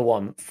do the other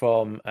one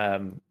from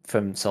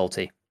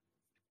Salty.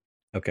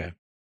 Okay.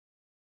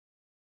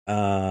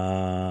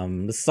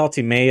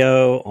 Salty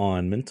Mayo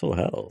on mental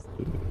health.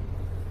 Ooh.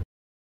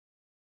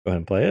 Go ahead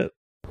and play it.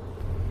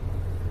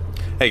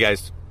 Hey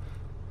guys,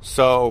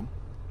 so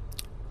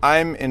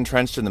I'm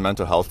entrenched in the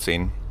mental health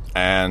scene,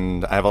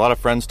 and I have a lot of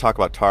friends talk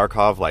about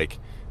Tarkov, like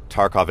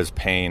Tarkov is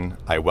pain,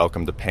 I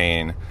welcome the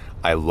pain,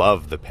 I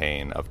love the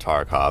pain of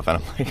Tarkov,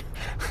 and I'm like,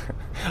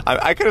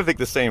 I kind of think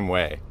the same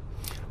way.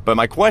 But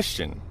my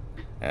question,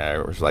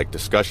 or like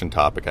discussion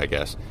topic, I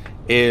guess,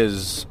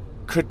 is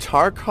could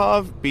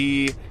Tarkov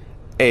be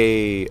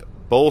a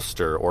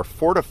bolster or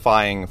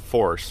fortifying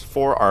force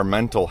for our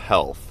mental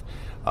health,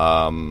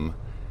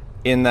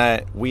 in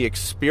that we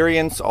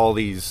experience all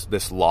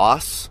this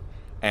loss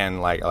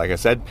and like I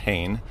said,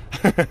 pain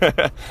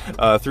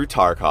through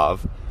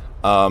Tarkov,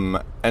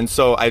 and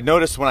so I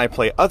notice when I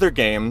play other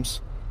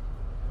games,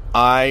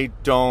 I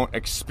don't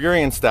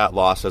experience that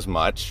loss as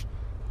much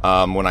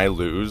when I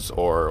lose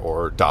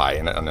or die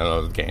in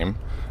another game.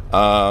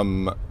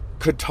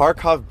 Could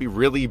Tarkov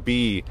really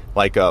be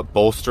like a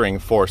bolstering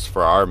force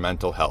for our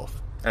mental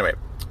health? Anyway,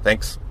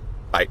 thanks.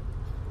 Bye.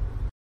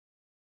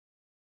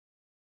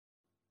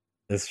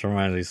 This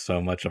reminds me so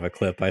much of a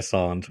clip I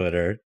saw on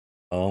Twitter.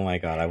 Oh my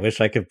god, I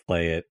wish I could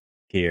play it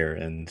here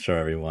and show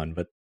everyone,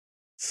 but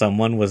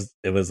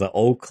it was an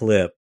old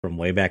clip from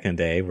way back in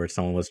the day where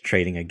someone was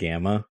trading a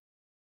gamma,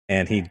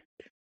 and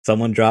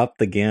someone dropped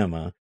the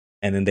gamma,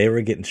 and then they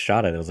were getting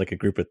shot at. It was like a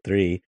group of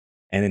 3,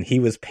 and then he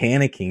was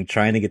panicking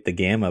trying to get the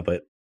gamma,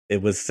 but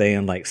it was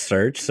saying like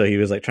search, so he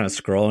was like trying to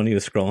scroll, and he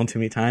was scrolling too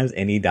many times,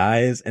 and he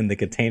dies, and the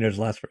containers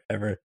last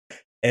forever.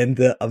 And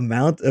the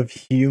amount of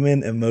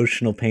human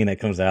emotional pain that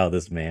comes out of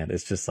this man,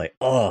 it's just like,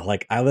 oh,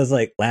 like I was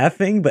like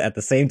laughing, but at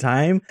the same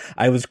time,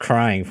 I was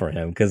crying for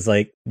him because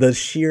like the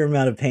sheer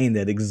amount of pain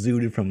that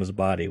exuded from his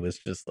body was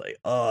just like,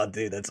 oh,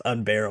 dude, that's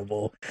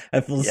unbearable.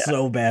 I feel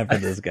so bad for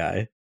this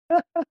guy.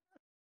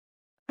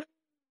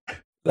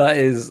 That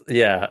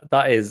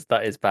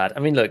is bad. I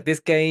mean, look, this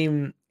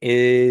game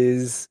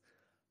is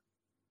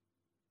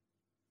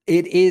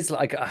it is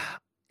like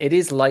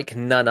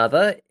none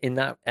other in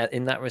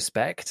that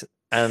respect,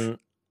 and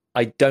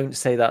I don't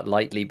say that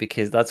lightly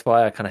because that's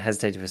why I kind of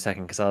hesitated for a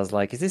second because I was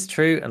like, is this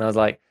true? And I was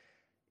like,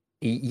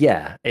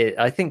 yeah,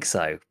 I think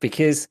so,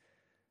 because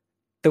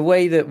the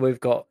way that we've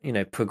got,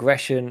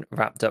 progression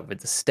wrapped up with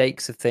the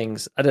stakes of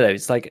things, I don't know,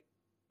 it's like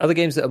other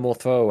games that are more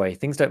throwaway,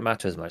 things don't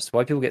matter as much. So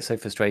why people get so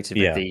frustrated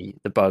with the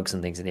bugs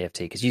and things in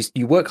EFT, because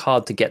you work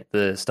hard to get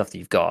the stuff that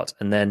you've got,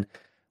 and then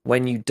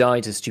when you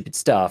die to stupid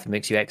stuff, it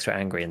makes you extra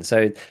angry. And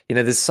so,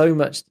 there's so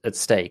much at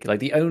stake.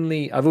 Like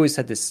I've always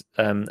said this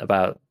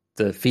about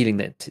the feeling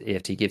that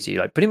EFT gives you.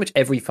 Like pretty much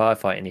every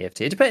firefight in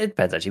EFT, it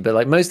depends actually, but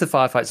like most of the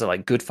firefights are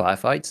like good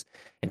firefights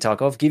in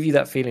Tarkov, give you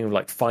that feeling of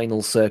like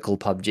final circle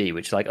PUBG,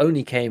 which like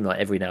only came like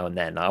every now and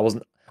then. I was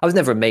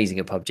never amazing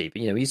at PUBG,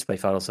 but we used to play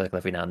Final Circle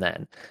every now and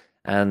then.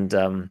 And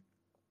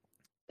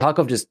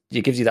Tarkov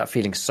it gives you that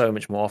feeling so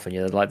much more often.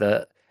 Like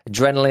the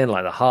adrenaline,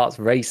 like the heart's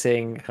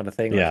racing kind of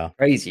thing. Like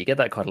crazy. You get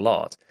that quite a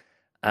lot.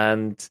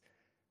 And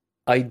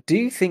I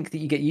do think that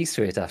you get used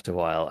to it after a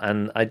while.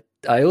 And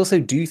I also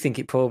do think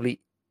it probably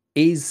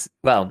is,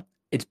 well,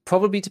 it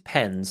probably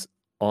depends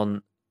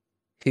on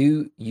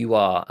who you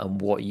are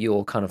and what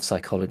your kind of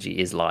psychology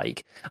is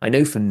like. I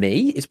know for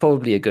me, it's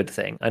probably a good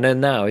thing. I know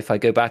now if I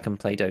go back and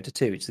play Dota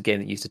 2, which is a game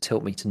that used to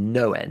tilt me to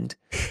no end,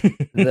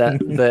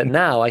 that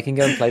now I can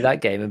go and play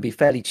that game and be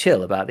fairly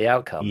chill about the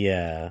outcome.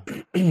 Yeah.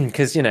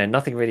 Because,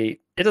 nothing really,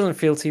 it doesn't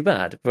feel too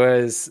bad.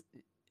 Whereas,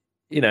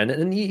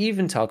 and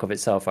even Tarkov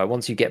itself, right,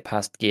 once you get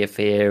past gear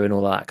fear and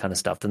all that kind of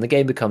stuff, then the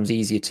game becomes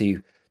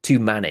easier to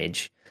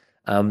manage.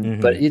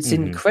 But it's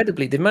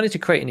incredibly, they've managed to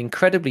create an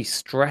incredibly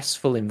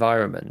stressful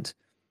environment.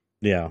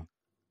 Yeah.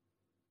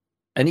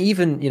 And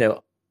even,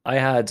 I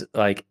had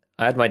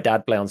my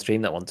dad play on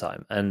stream that one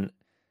time, and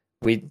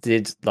we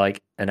did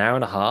like an hour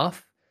and a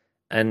half,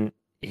 and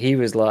he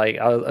was like,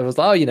 I was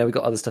like, oh, we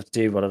got other stuff to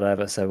do,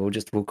 whatever, so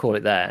we'll call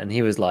it there. And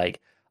he was like,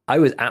 I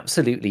was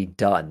absolutely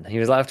done. He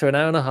was like, after an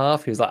hour and a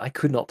half, he was like, I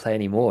could not play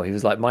anymore. He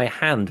was like, my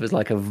hand was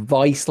like a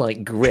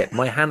vice-like grip.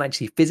 My hand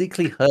actually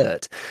physically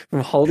hurt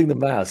from holding the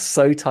mouse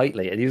so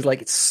tightly. And he was like,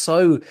 it's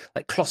so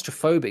like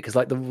claustrophobic because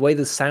like the way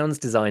the sound's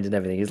designed and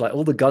everything is like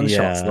all the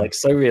gunshots are like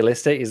so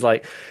realistic. He's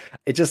like,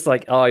 it just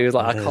like, oh, he was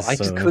like, I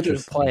just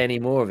couldn't play any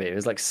more of it. It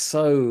was like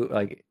so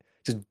like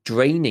just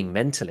draining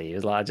mentally. It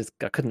was like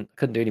I couldn't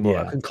do anymore.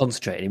 I couldn't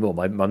concentrate anymore.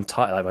 I'm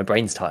tired, like my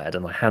brain's tired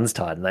and my hand's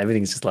tired and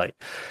everything's just like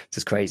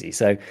just crazy.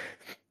 So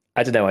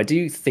I don't know. I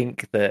do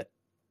think that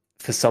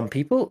for some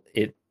people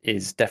it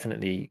is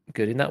definitely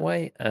good in that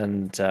way.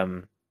 And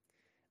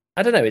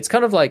I don't know, it's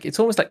kind of like it's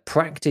almost like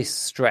practice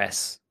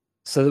stress.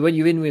 So that when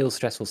you're in real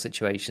stressful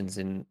situations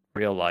in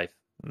real life,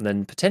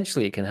 then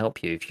potentially it can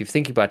help you if you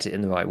think about it in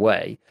the right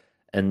way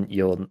and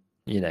you're,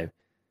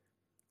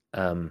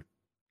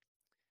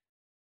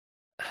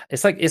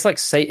 it's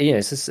say,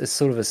 it's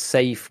sort of a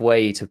safe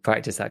way to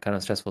practice that kind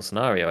of stressful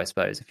scenario, I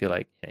suppose, if you're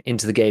like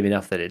into the game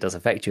enough that it does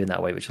affect you in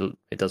that way, which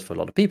it does for a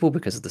lot of people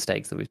because of the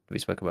stakes that we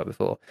spoke about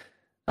before.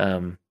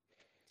 Yeah,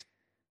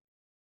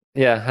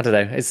 I don't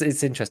know.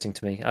 It's interesting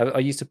to me. I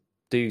used to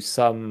do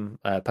some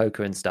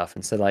poker and stuff,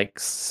 and so like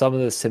some of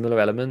the similar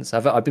elements.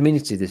 I've been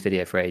meaning to do this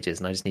video for ages,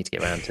 and I just need to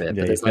get around to it.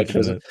 But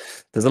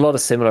there's a lot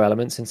of similar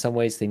elements in some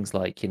ways. Things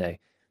like you're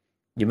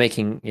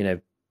making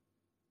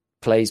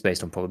plays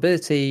based on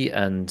probability,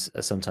 and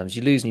sometimes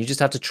you lose, and you just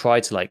have to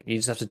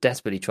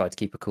desperately try to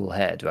keep a cool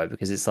head, right?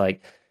 Because it's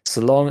like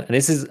so long, and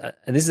this is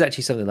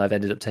actually something that I've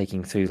ended up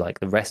taking through like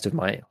the rest of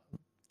my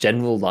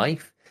general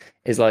life.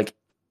 Is like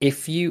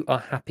if you are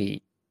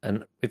happy.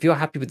 And if you're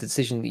happy with the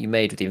decision that you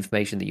made with the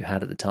information that you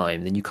had at the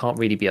time, then you can't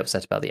really be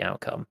upset about the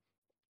outcome.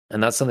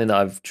 And that's something that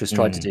I've just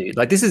tried to do.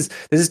 Like this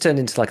is turned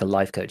into like a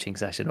life coaching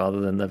session rather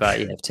than about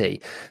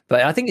EFT.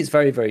 But I think it's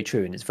very, very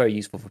true, and it's very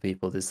useful for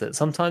people. Is that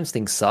sometimes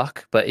things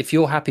suck, but if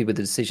you're happy with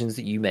the decisions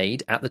that you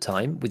made at the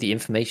time, with the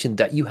information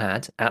that you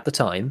had at the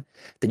time,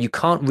 then you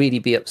can't really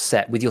be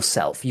upset with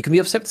yourself. You can be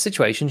upset with the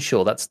situation,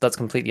 sure, that's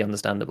completely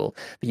understandable.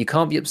 But you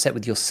can't be upset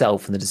with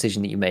yourself and the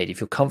decision that you made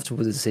if you're comfortable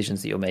with the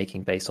decisions that you're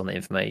making based on the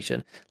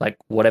information, like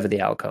whatever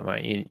the outcome,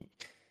 right?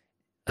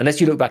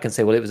 Unless you look back and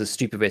say, well, it was a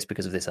stupid risk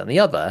because of this and the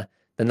other,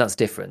 then that's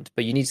different.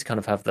 But you need to kind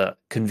of have the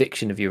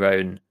conviction of your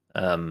own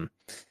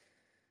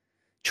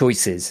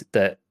choices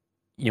that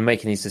you're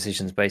making these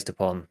decisions based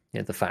upon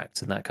the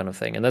facts and that kind of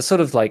thing. And that's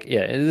sort of like,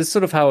 it's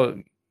sort of how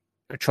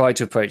try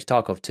to approach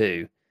Tarkov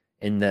 2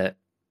 in that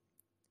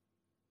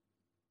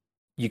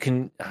you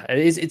can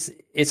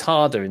it's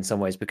harder in some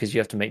ways because you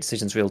have to make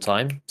decisions real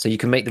time. So you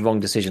can make the wrong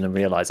decision and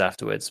realize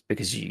afterwards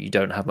because you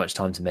don't have much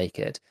time to make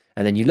it.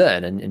 And then you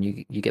learn and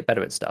you get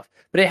better at stuff.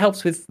 But it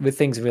helps with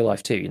things in real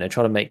life too,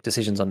 trying to make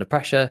decisions under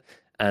pressure.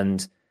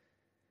 And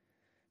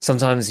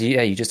sometimes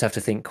you just have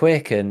to think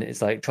quick, and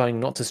it's like trying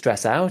not to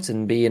stress out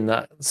and be in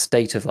that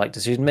state of like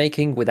decision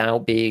making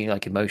without being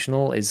like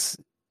emotional it's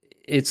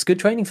good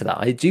training for that.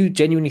 I do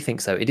genuinely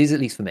think so. It is, at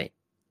least for me.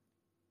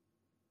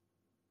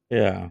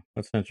 Yeah,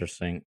 that's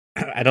interesting.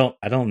 I don't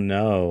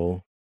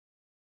know.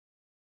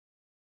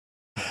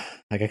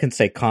 Like I can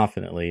say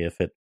confidently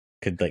if it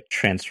could like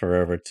transfer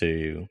over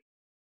to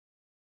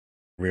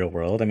real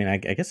world. I mean, I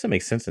guess it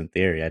makes sense in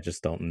theory. I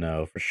just don't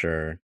know for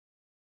sure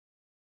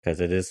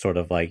because it is sort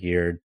of like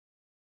you're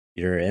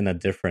in a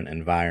different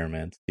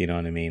environment. You know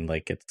what I mean?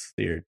 Like it's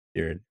you're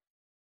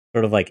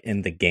sort of like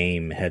in the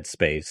game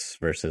headspace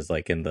versus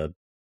like in the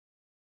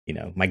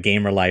my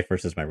gamer life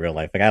versus my real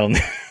life. Like I don't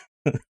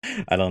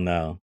I don't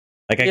know.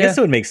 Like I guess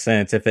it would make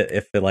sense if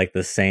it like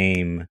the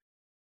same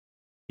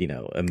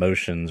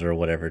emotions or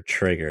whatever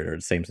triggered, or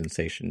the same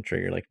sensation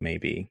trigger, like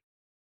maybe.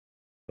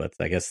 But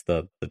I guess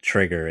the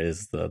trigger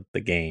is the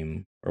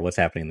game or what's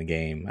happening in the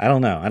game. I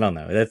don't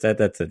know. That's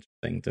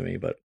interesting to me,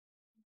 but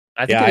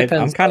I think it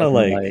depends. I'm kind of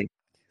like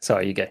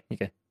sorry, you go.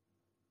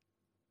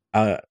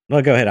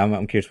 No, go ahead.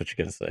 I'm curious what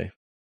you're gonna say.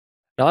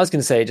 No, I was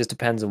going to say it just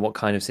depends on what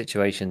kind of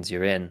situations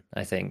you're in.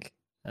 I think,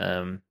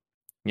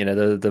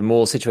 the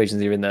more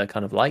situations you're in that are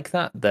kind of like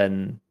that,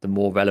 then the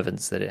more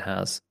relevance that it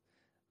has.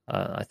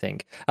 I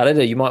think. I don't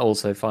know. You might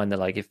also find that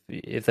like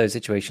if those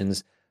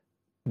situations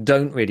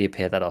don't really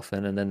appear that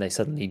often, and then they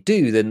suddenly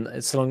do, then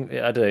it's long.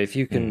 I don't know if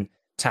you can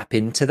tap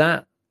into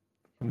that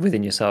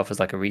within yourself as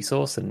like a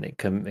resource, and it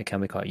can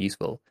be quite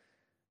useful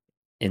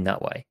in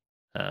that way.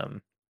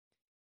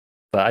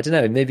 But I don't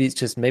know.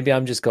 Maybe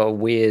I'm just got a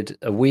weird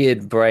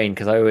brain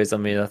because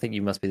I think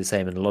you must be the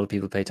same, and a lot of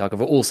people play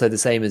Tarkov are also the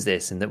same as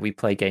this, in that we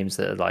play games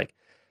that are like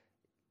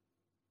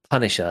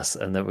punish us,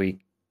 and that we,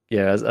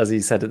 as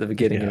he said at the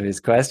beginning of his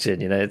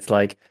question, it's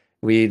like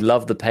we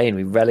love the pain,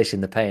 we relish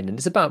in the pain, and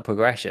it's about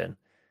progression.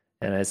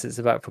 It's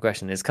about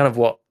progression. It's kind of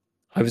what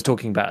I was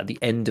talking about at the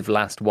end of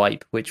last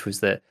wipe, which was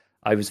that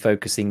I was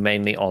focusing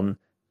mainly on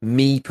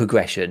me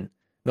progression.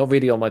 Not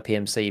really on my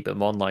PMC, but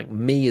more on like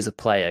me as a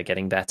player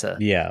getting better.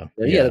 Yeah.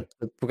 The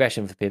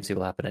progression for PMC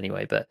will happen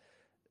anyway, but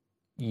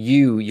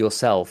you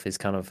yourself is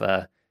kind of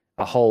a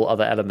whole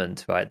other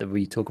element, right? That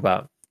we talk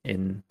about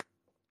in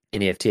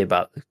EFT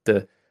about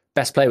the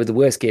best player with the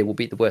worst gear will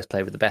beat the worst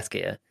player with the best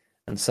gear,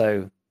 and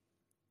so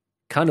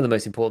kind of the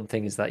most important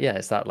thing is that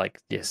it's that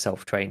like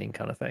self-training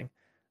kind of thing.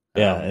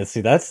 Yeah, and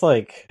see that's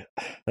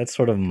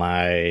sort of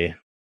my.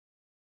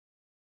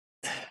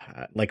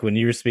 Like when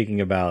you were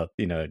speaking about,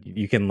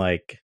 you can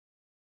like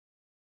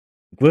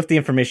with the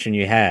information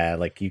you had,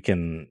 like you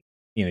can,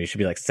 you should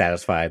be like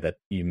satisfied that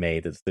you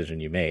made the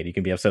decision you made. You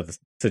can be upset with the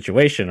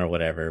situation or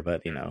whatever,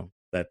 but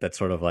that's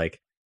sort of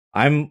like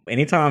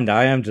anytime I'm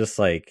dying, I'm just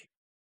like,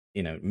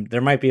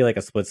 there might be like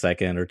a split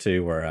second or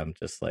two where I'm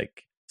just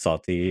like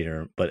salty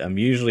but I'm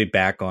usually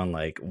back on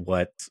like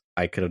what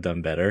I could have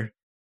done better.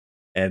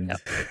 And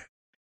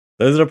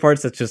those are the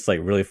parts that's just like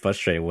really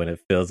frustrating when it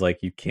feels like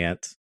you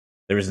can't.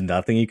 There was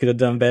nothing you could have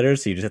done better,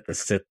 so you just have to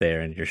sit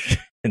there and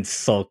and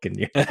sulk, and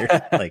you're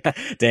like,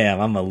 "Damn,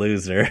 I'm a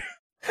loser."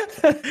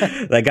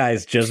 That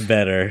guy's just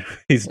better.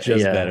 He's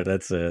just better.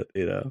 That's it.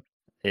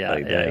 Yeah,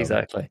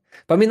 exactly.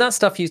 But I mean, that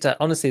stuff used to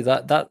honestly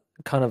that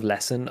kind of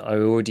lesson I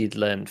already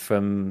learned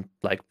from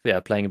like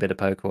playing a bit of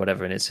poker or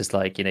whatever, and it's just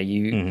like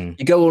you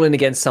go all in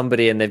against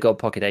somebody and they've got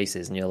pocket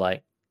aces, and you're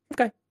like,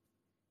 okay,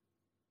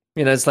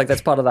 it's like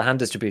that's part of the hand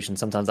distribution.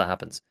 Sometimes that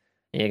happens.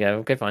 And you go,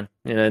 okay, fine,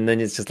 and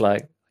then it's just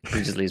like.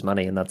 You just lose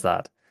money, and that's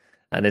that.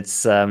 And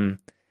it's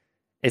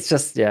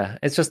just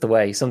the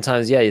way.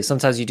 Sometimes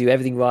you do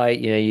everything right.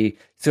 You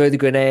throw the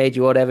grenade,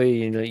 you whatever.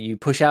 You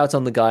push out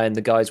on the guy, and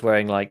the guy's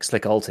wearing like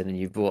Slick Alton, and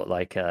you've bought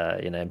like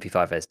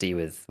MP5 SD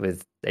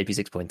with AP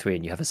 6.3,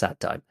 and you have a sad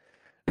time.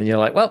 And you're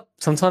like, well,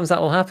 sometimes that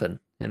will happen.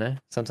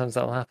 Sometimes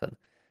that will happen,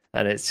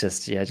 and it's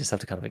just just have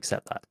to kind of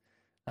accept that.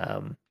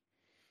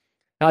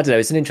 I don't know.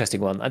 It's an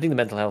interesting one. I think the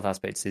mental health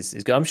aspect is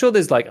good. I'm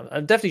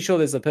definitely sure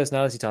there's a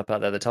personality type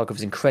out there that Tarkov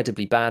is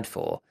incredibly bad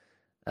for.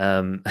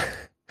 And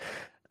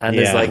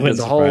there's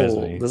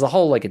a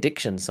whole like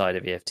addiction side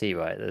of EFT,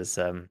 right? There's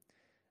I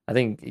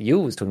think you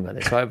was talking about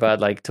this, right? About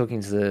like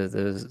talking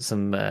to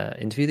some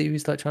interview that you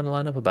was like trying to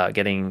line up about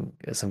getting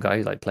some guy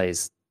who like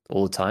plays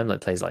all the time,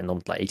 like plays like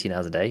 18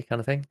 hours a day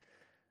kind of thing.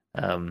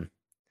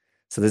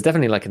 So there's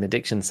definitely like an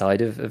addiction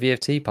side of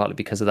EFT, partly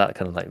because of that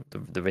kind of like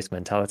the risk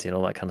mentality and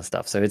all that kind of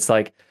stuff. So it's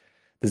like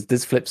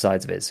there's flip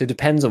sides of it. So it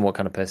depends on what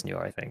kind of person you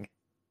are, I think.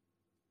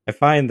 I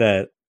find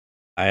that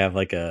I have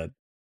like a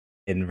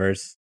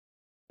inverse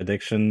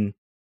addiction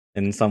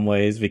in some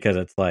ways because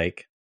it's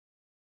like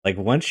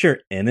once you're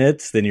in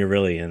it, then you're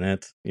really in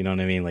it. You know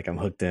what I mean? Like I'm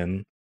hooked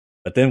in.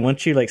 But then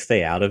once you like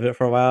stay out of it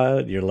for a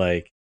while, you're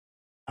like,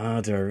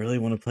 oh, do I really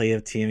want to play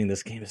FT? I mean,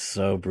 this game is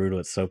so brutal.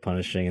 It's so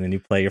punishing. And then you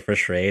play your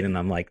first raid, and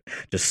I'm like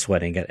just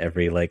sweating at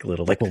every like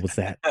little like, what was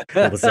that?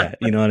 What was that?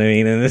 You know what I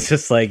mean? And it's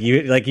just like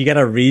you got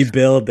to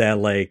rebuild that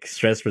like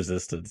stress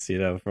resistance,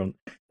 from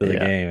the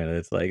game, and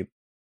it's like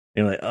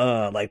you're like,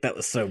 oh, like that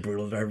was so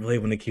brutal. Do I really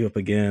want to queue up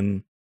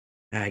again?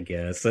 I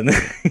guess. And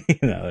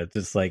it's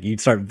just like you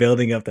start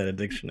building up that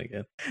addiction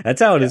again.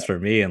 That's how it is for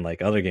me. And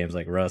like other games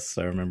like Rust,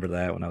 I remember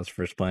that when I was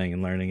first playing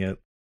and learning it.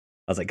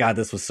 I was like, God,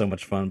 this was so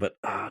much fun, but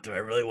do I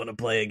really want to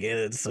play again?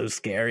 It's so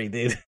scary,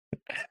 dude.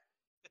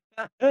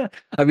 I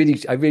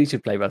really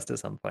should play Rust at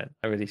some point.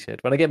 I really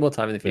should. When I get more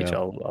time in the future,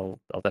 I'll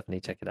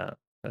definitely check it out.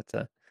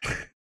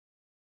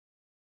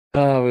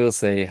 But we'll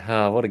see.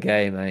 What a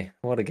game, eh?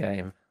 What a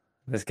game!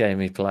 This game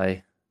we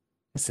play,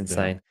 it's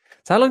insane. Yeah.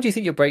 So, how long do you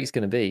think your break's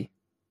going to be?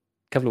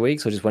 A couple of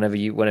weeks, or just whenever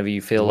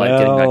you feel like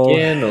getting back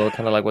in, or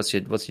kind of like what's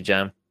your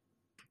jam?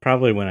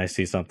 Probably when I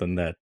see something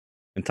that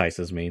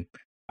entices me.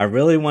 I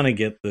really want to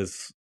get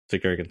this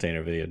secure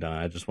container video done.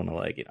 I just want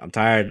to I'm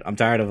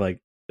tired of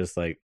like just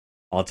like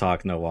all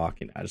talk no walk.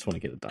 I just want to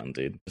get it done,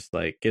 dude. Just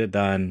like get it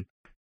done,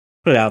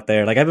 put it out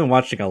there. Like I've been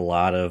watching a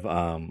lot of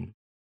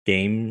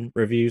game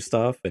review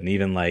stuff, and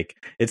even like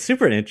it's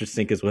super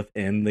interesting because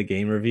within the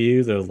game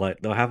reviews,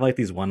 they'll have like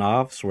these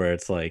one-offs where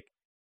it's like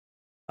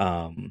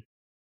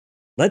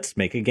let's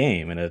make a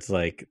game, and it's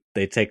like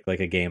they take like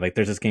a game, like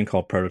there's this game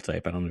called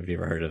Prototype. I don't know if you've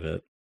ever heard of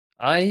it.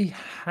 I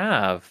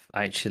have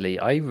actually.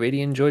 I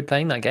really enjoyed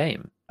playing that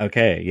game.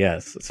 Okay,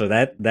 yes. So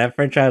that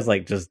franchise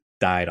like just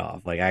died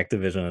off. Like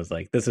Activision was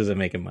like, this isn't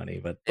making money,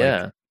 but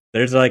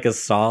there's like a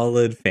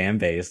solid fan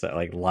base that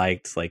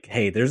liked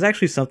hey, there's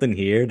actually something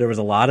here. There was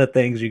a lot of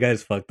things you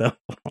guys fucked up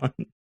on.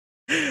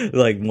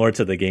 Like more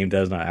to the game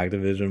devs, not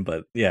Activision,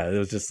 but yeah, it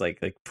was just like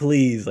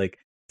please, like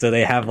so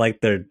they have like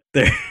their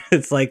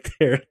it's like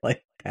their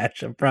like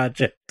passion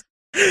project.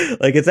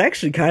 Like it's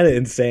actually kind of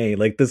insane.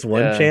 Like this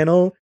one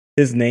channel,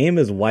 his name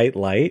is White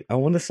Light, I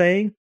want to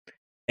say,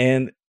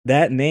 and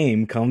that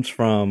name comes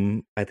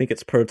from, I think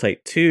it's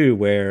Prototype 2,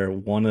 where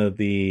one of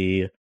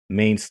the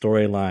main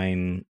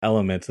storyline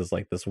elements is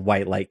like this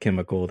white light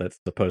chemical that's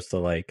supposed to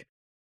like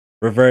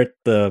revert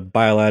the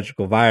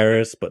biological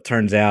virus, but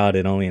turns out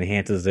it only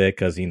enhances it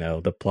because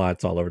the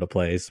plot's all over the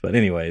place. But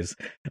anyways,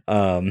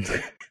 that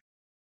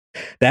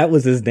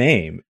was his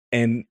name,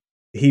 and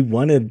he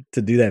wanted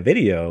to do that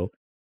video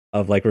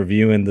of like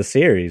reviewing the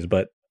series,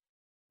 but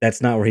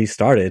that's not where he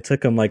started. It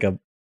took him like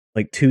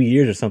 2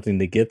 years or something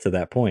to get to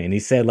that point. And he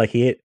said like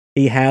he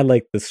had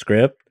like the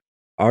script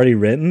already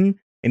written,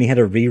 and he had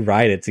to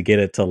rewrite it to get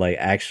it to like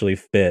actually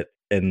fit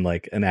in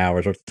like an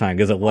hour's worth of time,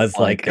 because it was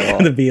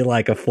going to be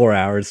like a 4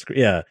 hours script.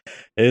 Yeah,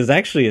 it was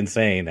actually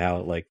insane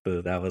how like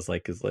that was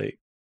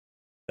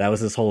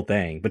his whole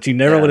thing. But you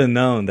never would have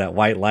known that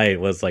White Light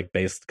was like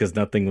based, because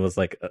nothing was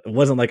like, it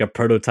wasn't like a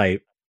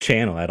Prototype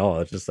channel at all.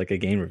 It's just like a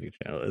game review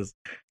channel.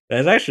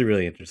 That's actually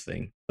really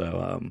interesting.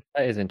 So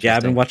that is interesting. Yeah,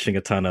 I've been watching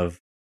a ton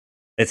of.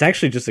 It's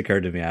actually just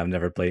occurred to me I've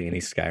never played any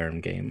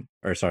Skyrim game,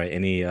 or sorry,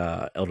 any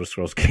Elder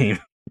Scrolls game.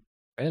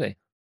 Really?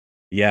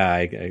 Yeah,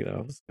 I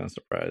was kind of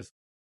surprised.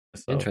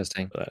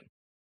 Interesting. But,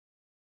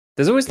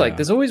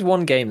 there's always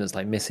one game that's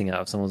like missing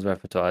out of someone's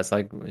repertoire. It's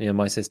like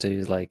my sister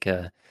who's like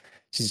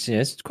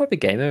she's quite a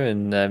big gamer,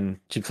 and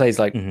she plays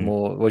like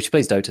more. Well, she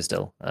plays Dota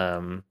still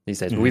these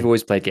days. But we've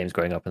always played games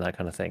growing up and that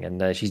kind of thing.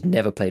 And she's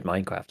never played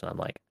Minecraft, and I'm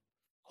like,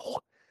 oh,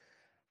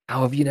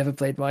 how have you never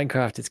played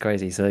Minecraft? It's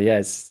crazy. So yeah,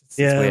 it's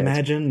weird.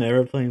 Imagine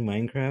never playing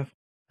Minecraft.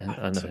 I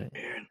know. So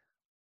weird.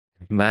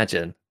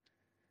 Imagine.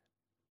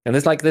 And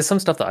there's some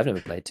stuff that I've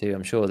never played too.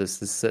 I'm sure there's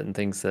certain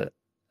things that.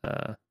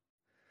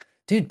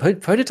 Dude,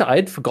 Prototype, I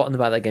had forgotten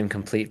about that game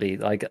completely.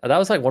 Like that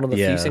was like one of the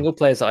few single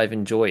players that I've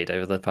enjoyed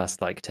over the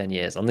past like 10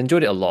 years. I've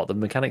enjoyed it a lot. The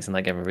mechanics in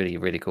that game are really,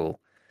 really cool.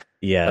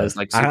 Yeah,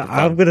 like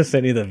I'm gonna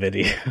send you the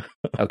video.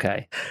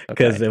 Okay.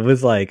 Because it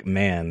was like,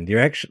 man,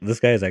 this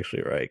guy is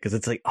actually right. Because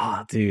it's like,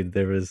 oh, dude,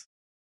 there was,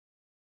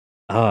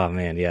 oh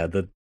man, yeah,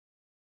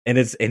 and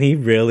he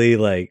really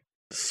like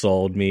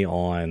sold me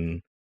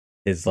on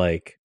his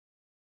like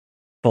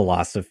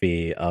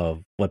philosophy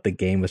of what the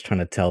game was trying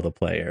to tell the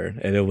player,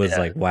 and it was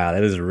like, wow,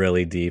 that is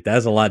really deep. That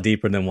is a lot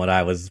deeper than what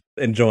I was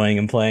enjoying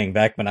and playing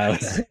back when I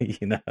was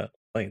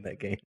playing that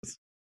game.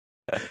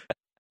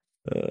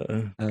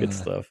 Good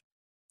stuff.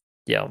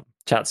 Yeah,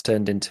 chat's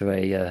turned into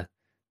a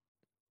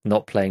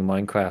not playing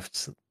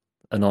Minecraft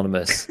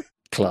anonymous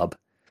club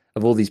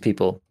of all these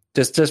people.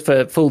 Just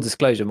for full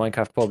disclosure,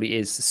 Minecraft probably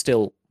is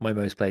still my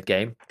most played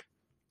game,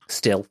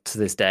 still to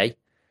this day.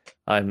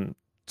 I'm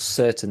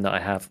certain that I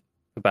have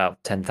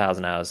about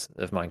 10,000 hours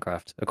of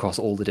Minecraft across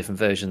all the different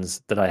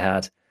versions that I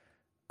had.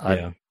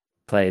 I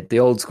played the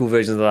old school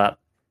versions of that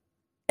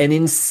an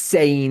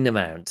insane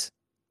amount.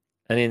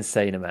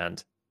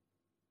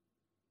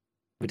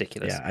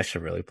 Ridiculous. Yeah, I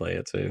should really play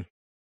it too.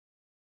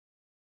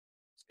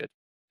 It's good.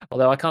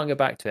 Although I can't go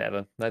back to it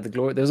ever. Like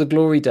there was a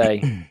glory day.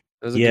 There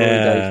was a glory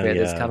day for it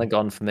that's kind of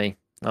gone for me.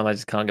 And I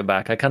just can't go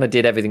back. I kind of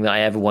did everything that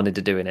I ever wanted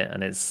to do in it,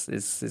 and it's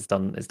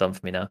done for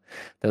me now.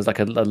 There was like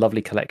a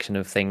lovely collection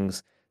of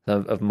things,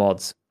 of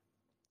mods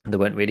they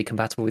weren't really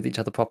compatible with each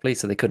other properly,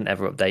 so they couldn't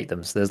ever update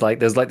them. So there's like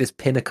this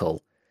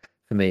pinnacle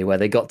for me where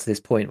they got to this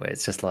point where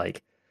it's just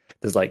like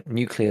there's like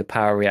nuclear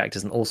power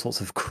reactors and all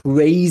sorts of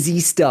crazy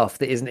stuff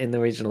that isn't in the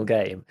original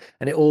game,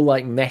 and it all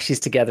like meshes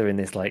together in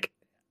this like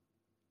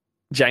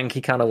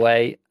janky kind of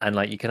way, and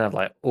like you can have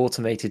like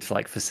automated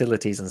like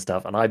facilities and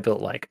stuff. And I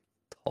built like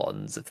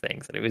tons of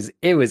things, and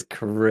it was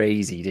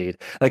crazy,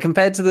 dude. Like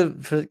compared to the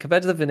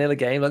vanilla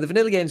game, like the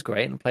vanilla game's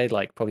great, and played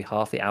like probably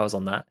half the hours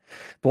on that.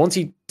 But once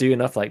you do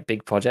enough like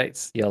big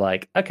projects, you're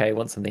like, okay, I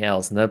want something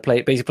else, and then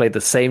basically played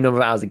the same number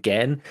of hours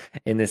again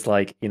in this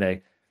like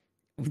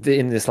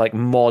in this like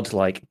mod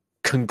like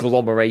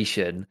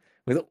conglomeration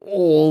with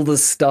all the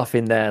stuff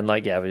in there. And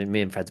like, yeah,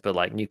 me and friends built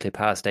like nuclear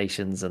power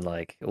stations and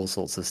like all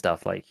sorts of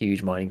stuff, like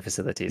huge mining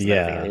facilities and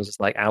everything. And it was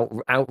just like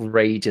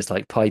outrageous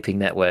like piping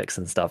networks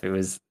and stuff. It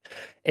was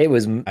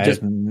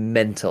just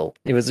mental.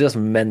 It was just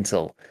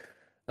mental.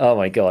 Oh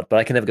my god. But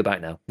I can never go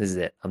back now. This is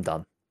it. I'm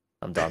done.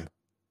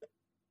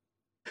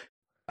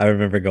 I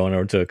remember going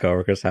over to a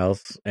coworker's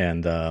house,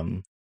 and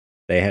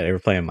they were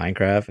playing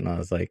Minecraft, and I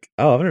was like,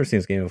 "Oh, I've never seen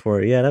this game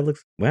before. Yeah, that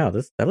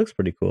looks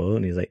pretty cool."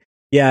 And he's like,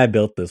 "Yeah, I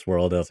built this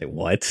world." And I was like,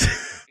 "What?"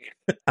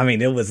 I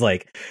mean, it was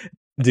like,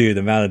 dude,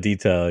 the amount of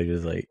detail. He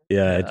was like,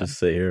 "Yeah, I just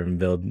sit here and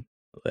build."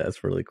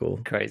 That's really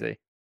cool. Crazy.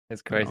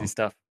 It's crazy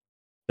stuff.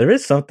 There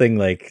is something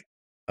like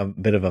a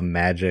bit of a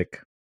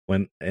magic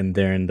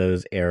during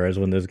those eras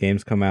when those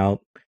games come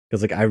out,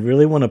 because like I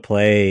really want to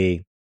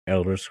play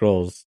Elder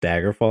Scrolls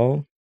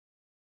Daggerfall.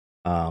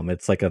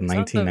 It's like a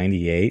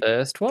 1998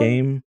 first one?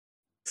 game.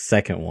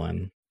 Second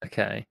one.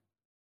 Okay.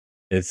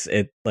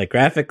 It like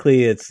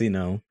graphically, it's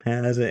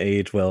hasn't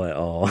aged well at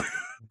all.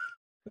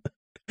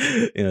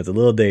 It's a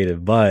little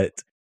dated,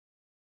 but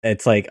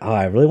it's like, oh,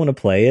 I really want to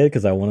play it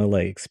because I want to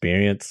like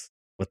experience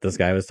what this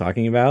guy was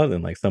talking about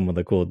and like some of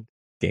the cool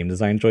game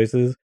design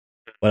choices.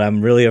 But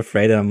I'm really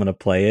afraid that I'm gonna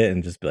play it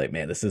and just be like,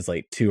 man, this is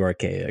like too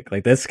archaic.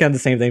 Like that's kind of the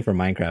same thing for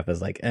Minecraft.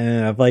 Is like,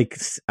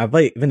 I've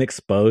been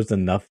exposed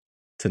enough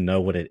to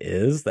know what it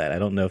is that I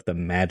don't know if the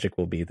magic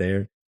will be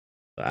there.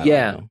 I don't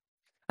know.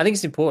 I think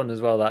it's important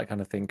as well, that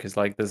kind of thing, because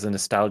like there's a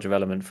nostalgia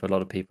element for a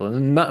lot of people,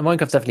 and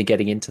Minecraft's definitely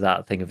getting into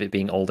that thing of it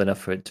being old enough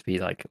for it to be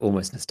like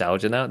almost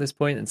nostalgia now at this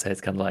point, and so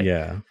it's kind of like,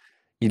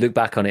 you look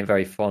back on it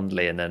very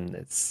fondly, and then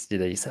it's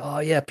you say, oh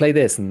yeah, play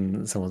this,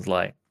 and someone's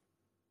like,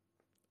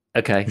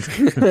 okay,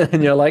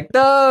 and you're like,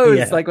 no,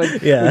 it's like when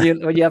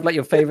you have like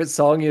your favorite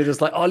song, you're just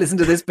like, oh, listen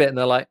to this bit, and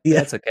they're like,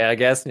 yeah, it's okay, I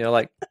guess, and you're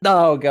like,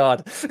 oh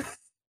god,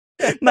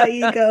 my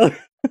ego.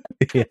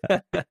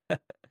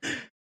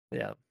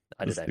 Yeah,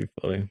 I don't know. Too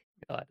funny.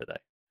 I don't know.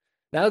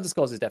 Now the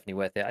Scrolls is definitely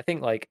worth it. I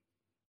think like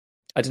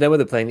I don't know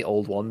whether playing the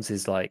old ones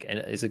is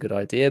a good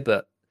idea,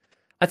 but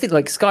I think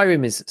like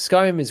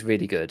Skyrim is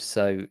really good,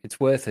 so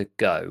it's worth a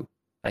go,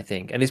 I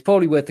think. And it's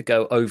probably worth a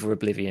go over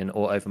Oblivion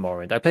or over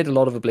Morrowind. I played a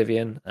lot of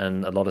Oblivion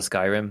and a lot of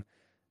Skyrim,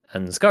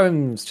 and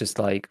Skyrim's just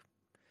like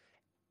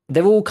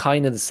they're all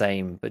kind of the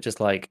same, but just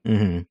like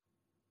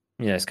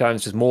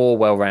Skyrim's just more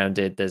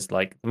well-rounded. There's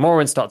like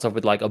Morrowind starts off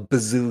with like a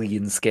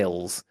bazillion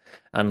skills,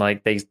 and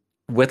like they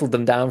whittled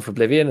them down for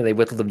Oblivion, and they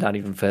whittled them down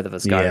even further for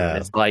Skyrim. Yeah,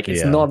 it's like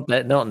it's not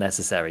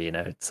necessary,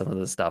 some of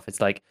the stuff.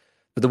 It's like,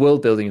 but the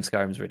world building of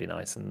Skyrim is really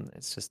nice, and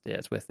it's just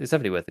it's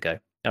definitely worth a go.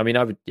 I mean,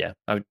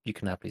 you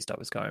can happily start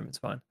with Skyrim. It's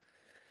fine.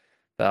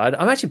 But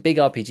I'm actually a big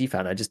RPG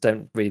fan. I just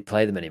don't really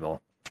play them anymore.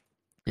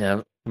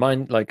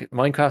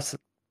 Minecraft,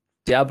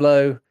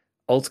 Diablo,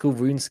 old school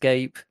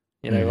RuneScape.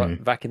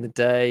 Back in the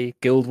day,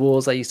 Guild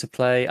Wars I used to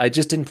play. I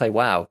just didn't play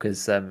WoW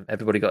because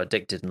everybody got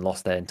addicted and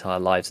lost their entire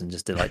lives and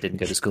just didn't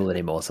go to school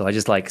anymore. So I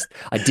just I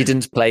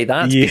didn't play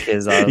that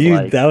because I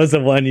was that was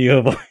the one you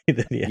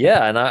avoided.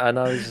 Yeah, and I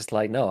was just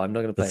like, no, I'm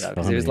not going to play that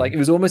because it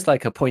was almost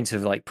like a point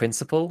of like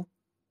principle.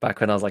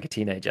 Back when I was like a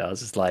teenager, I was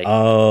just like,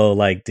 oh,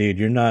 like dude,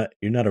 you're not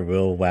a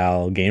real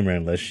WoW gamer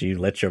unless you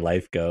let your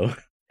life go.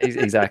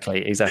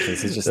 Exactly. So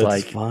it's just That's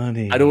like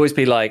funny. I'd always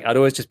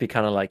just be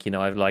kind of like,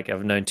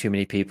 I've known too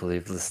many people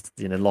who've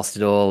lost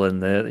it all,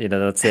 and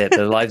that's it,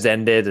 their lives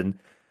ended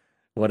and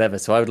whatever.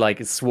 So I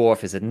would swore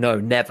off and said, no,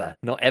 never,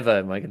 not ever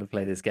am I going to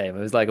play this game. It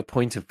was like a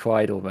point of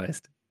pride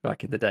almost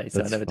back in the day.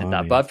 So I never did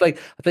that. But I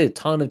played a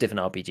ton of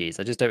different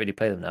RPGs. I just don't really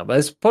play them now. But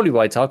that's probably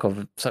why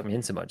Tarkov sucked me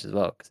in so much as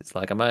well, because it's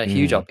like I'm a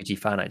huge RPG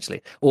fan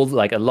actually. All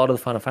like a lot of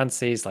the Final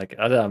Fantasies, like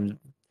I don't know, I'm a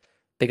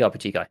big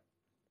RPG guy.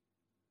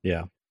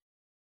 Yeah.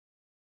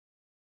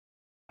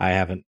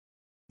 I didn't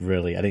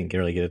really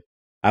get it.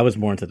 I was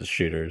more into the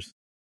shooters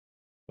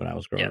when I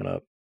was growing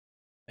up.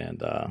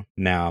 And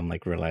now I'm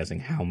like realizing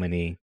how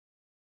many,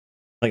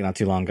 like not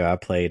too long ago I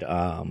played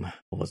what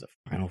was it,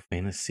 Final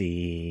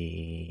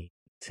Fantasy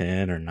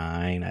 10 or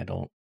 9? I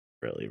don't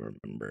really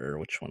remember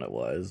which one it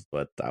was,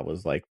 but I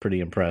was like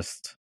pretty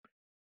impressed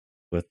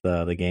with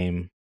the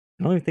game.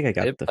 I don't even think I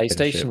got the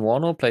PlayStation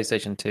 1 or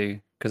PlayStation 2,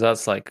 because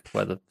that's like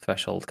where the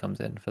threshold comes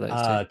in for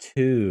those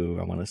two.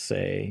 I want to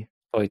say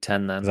probably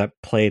 10 then. Because I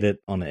played it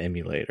on an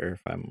emulator,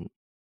 if I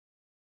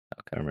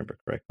remember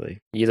correctly.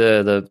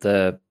 You're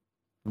the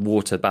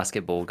water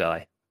basketball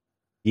guy.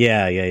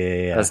 Yeah.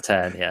 That's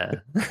 10, yeah.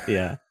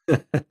 Yeah.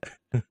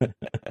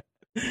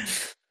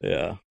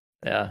 Yeah.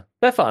 Yeah,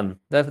 they're fun.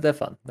 They're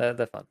fun.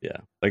 They're fun. Yeah.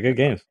 They're good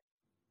games.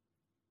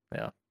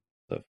 Yeah.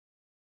 So,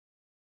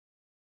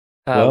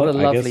 What well, a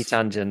I lovely guess,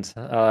 tangent. Just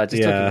talking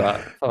yeah.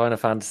 about Final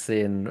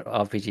Fantasy and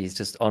RPGs.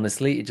 Just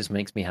honestly, it just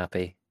makes me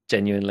happy.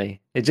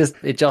 Genuinely, it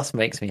just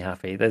makes me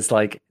happy. There's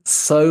like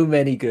so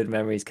many good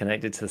memories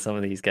connected to some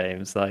of these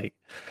games. Like,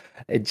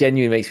 it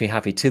genuinely makes me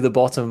happy to the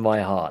bottom of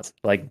my heart.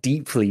 Like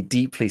deeply,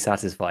 deeply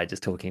satisfied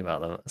just talking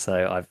about them.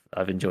 So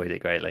I've enjoyed it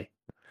greatly.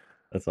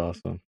 That's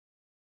awesome.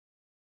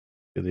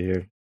 Good to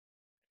hear.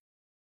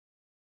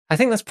 I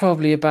think that's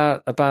probably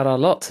about our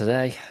lot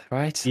today,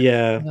 right?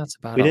 Yeah. That's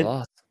about We our didn't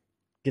lot.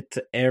 get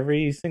to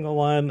every single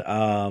one.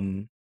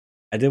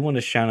 I did want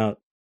to shout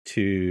out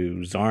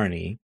to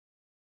Zarni.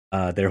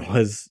 There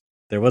was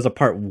a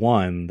part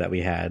 1 that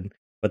we had,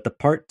 but the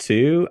part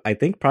 2, I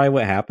think probably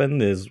what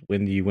happened is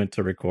when you went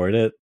to record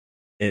it,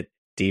 it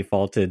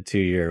defaulted to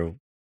your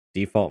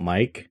default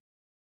mic,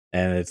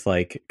 and it's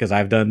like, because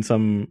I've done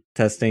some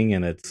testing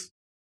and it's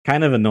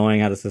kind of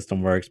annoying how the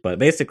system works, but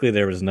basically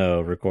there was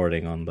no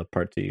recording on the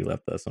part 2 you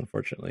left us,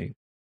 unfortunately.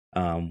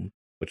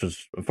 Which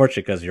was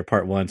unfortunate because your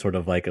part 1 sort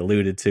of like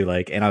alluded to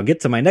like, and I'll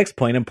get to my next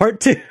point in part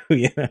 2.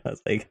 You know, I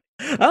was like,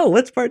 oh,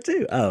 what's part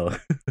 2? Oh.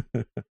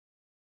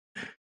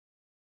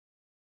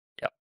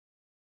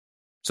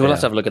 So we'll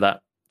have to have a look at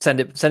that. Send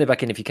it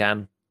back in if you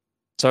can.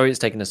 Sorry it's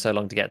taken us so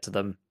long to get to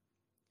them.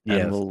 And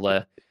Yes.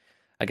 we'll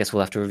I guess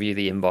we'll have to review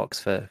the inbox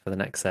for the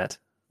next set.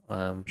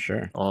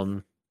 Sure.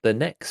 On the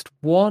next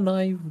one,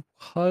 I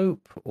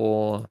hope,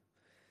 or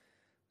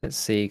let's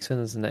see, because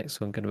when's the next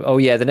one going to be? Oh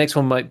yeah, the next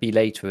one might be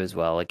later as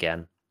well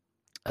again.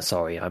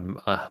 Sorry, I'm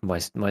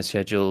my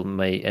schedule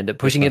may end up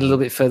pushing it a little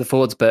bit further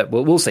forwards, but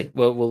we'll see.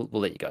 We'll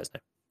let you guys know.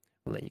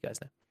 We'll let you guys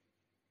know.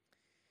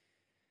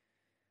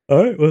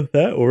 All right, with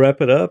that, we'll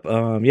wrap it up.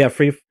 Yeah,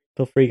 feel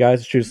free,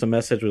 guys, to shoot us a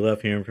message. We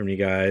love hearing from you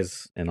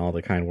guys and all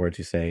the kind words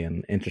you say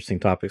and interesting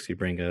topics you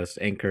bring us.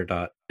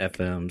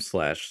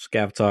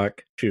 Anchor.fm/scavtalk.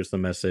 Shoot us a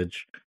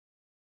message.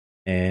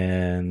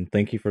 And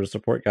thank you for the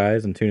support,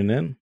 guys, and tuning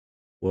in.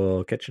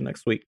 We'll catch you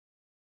next week.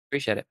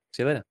 Appreciate it.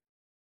 See you later.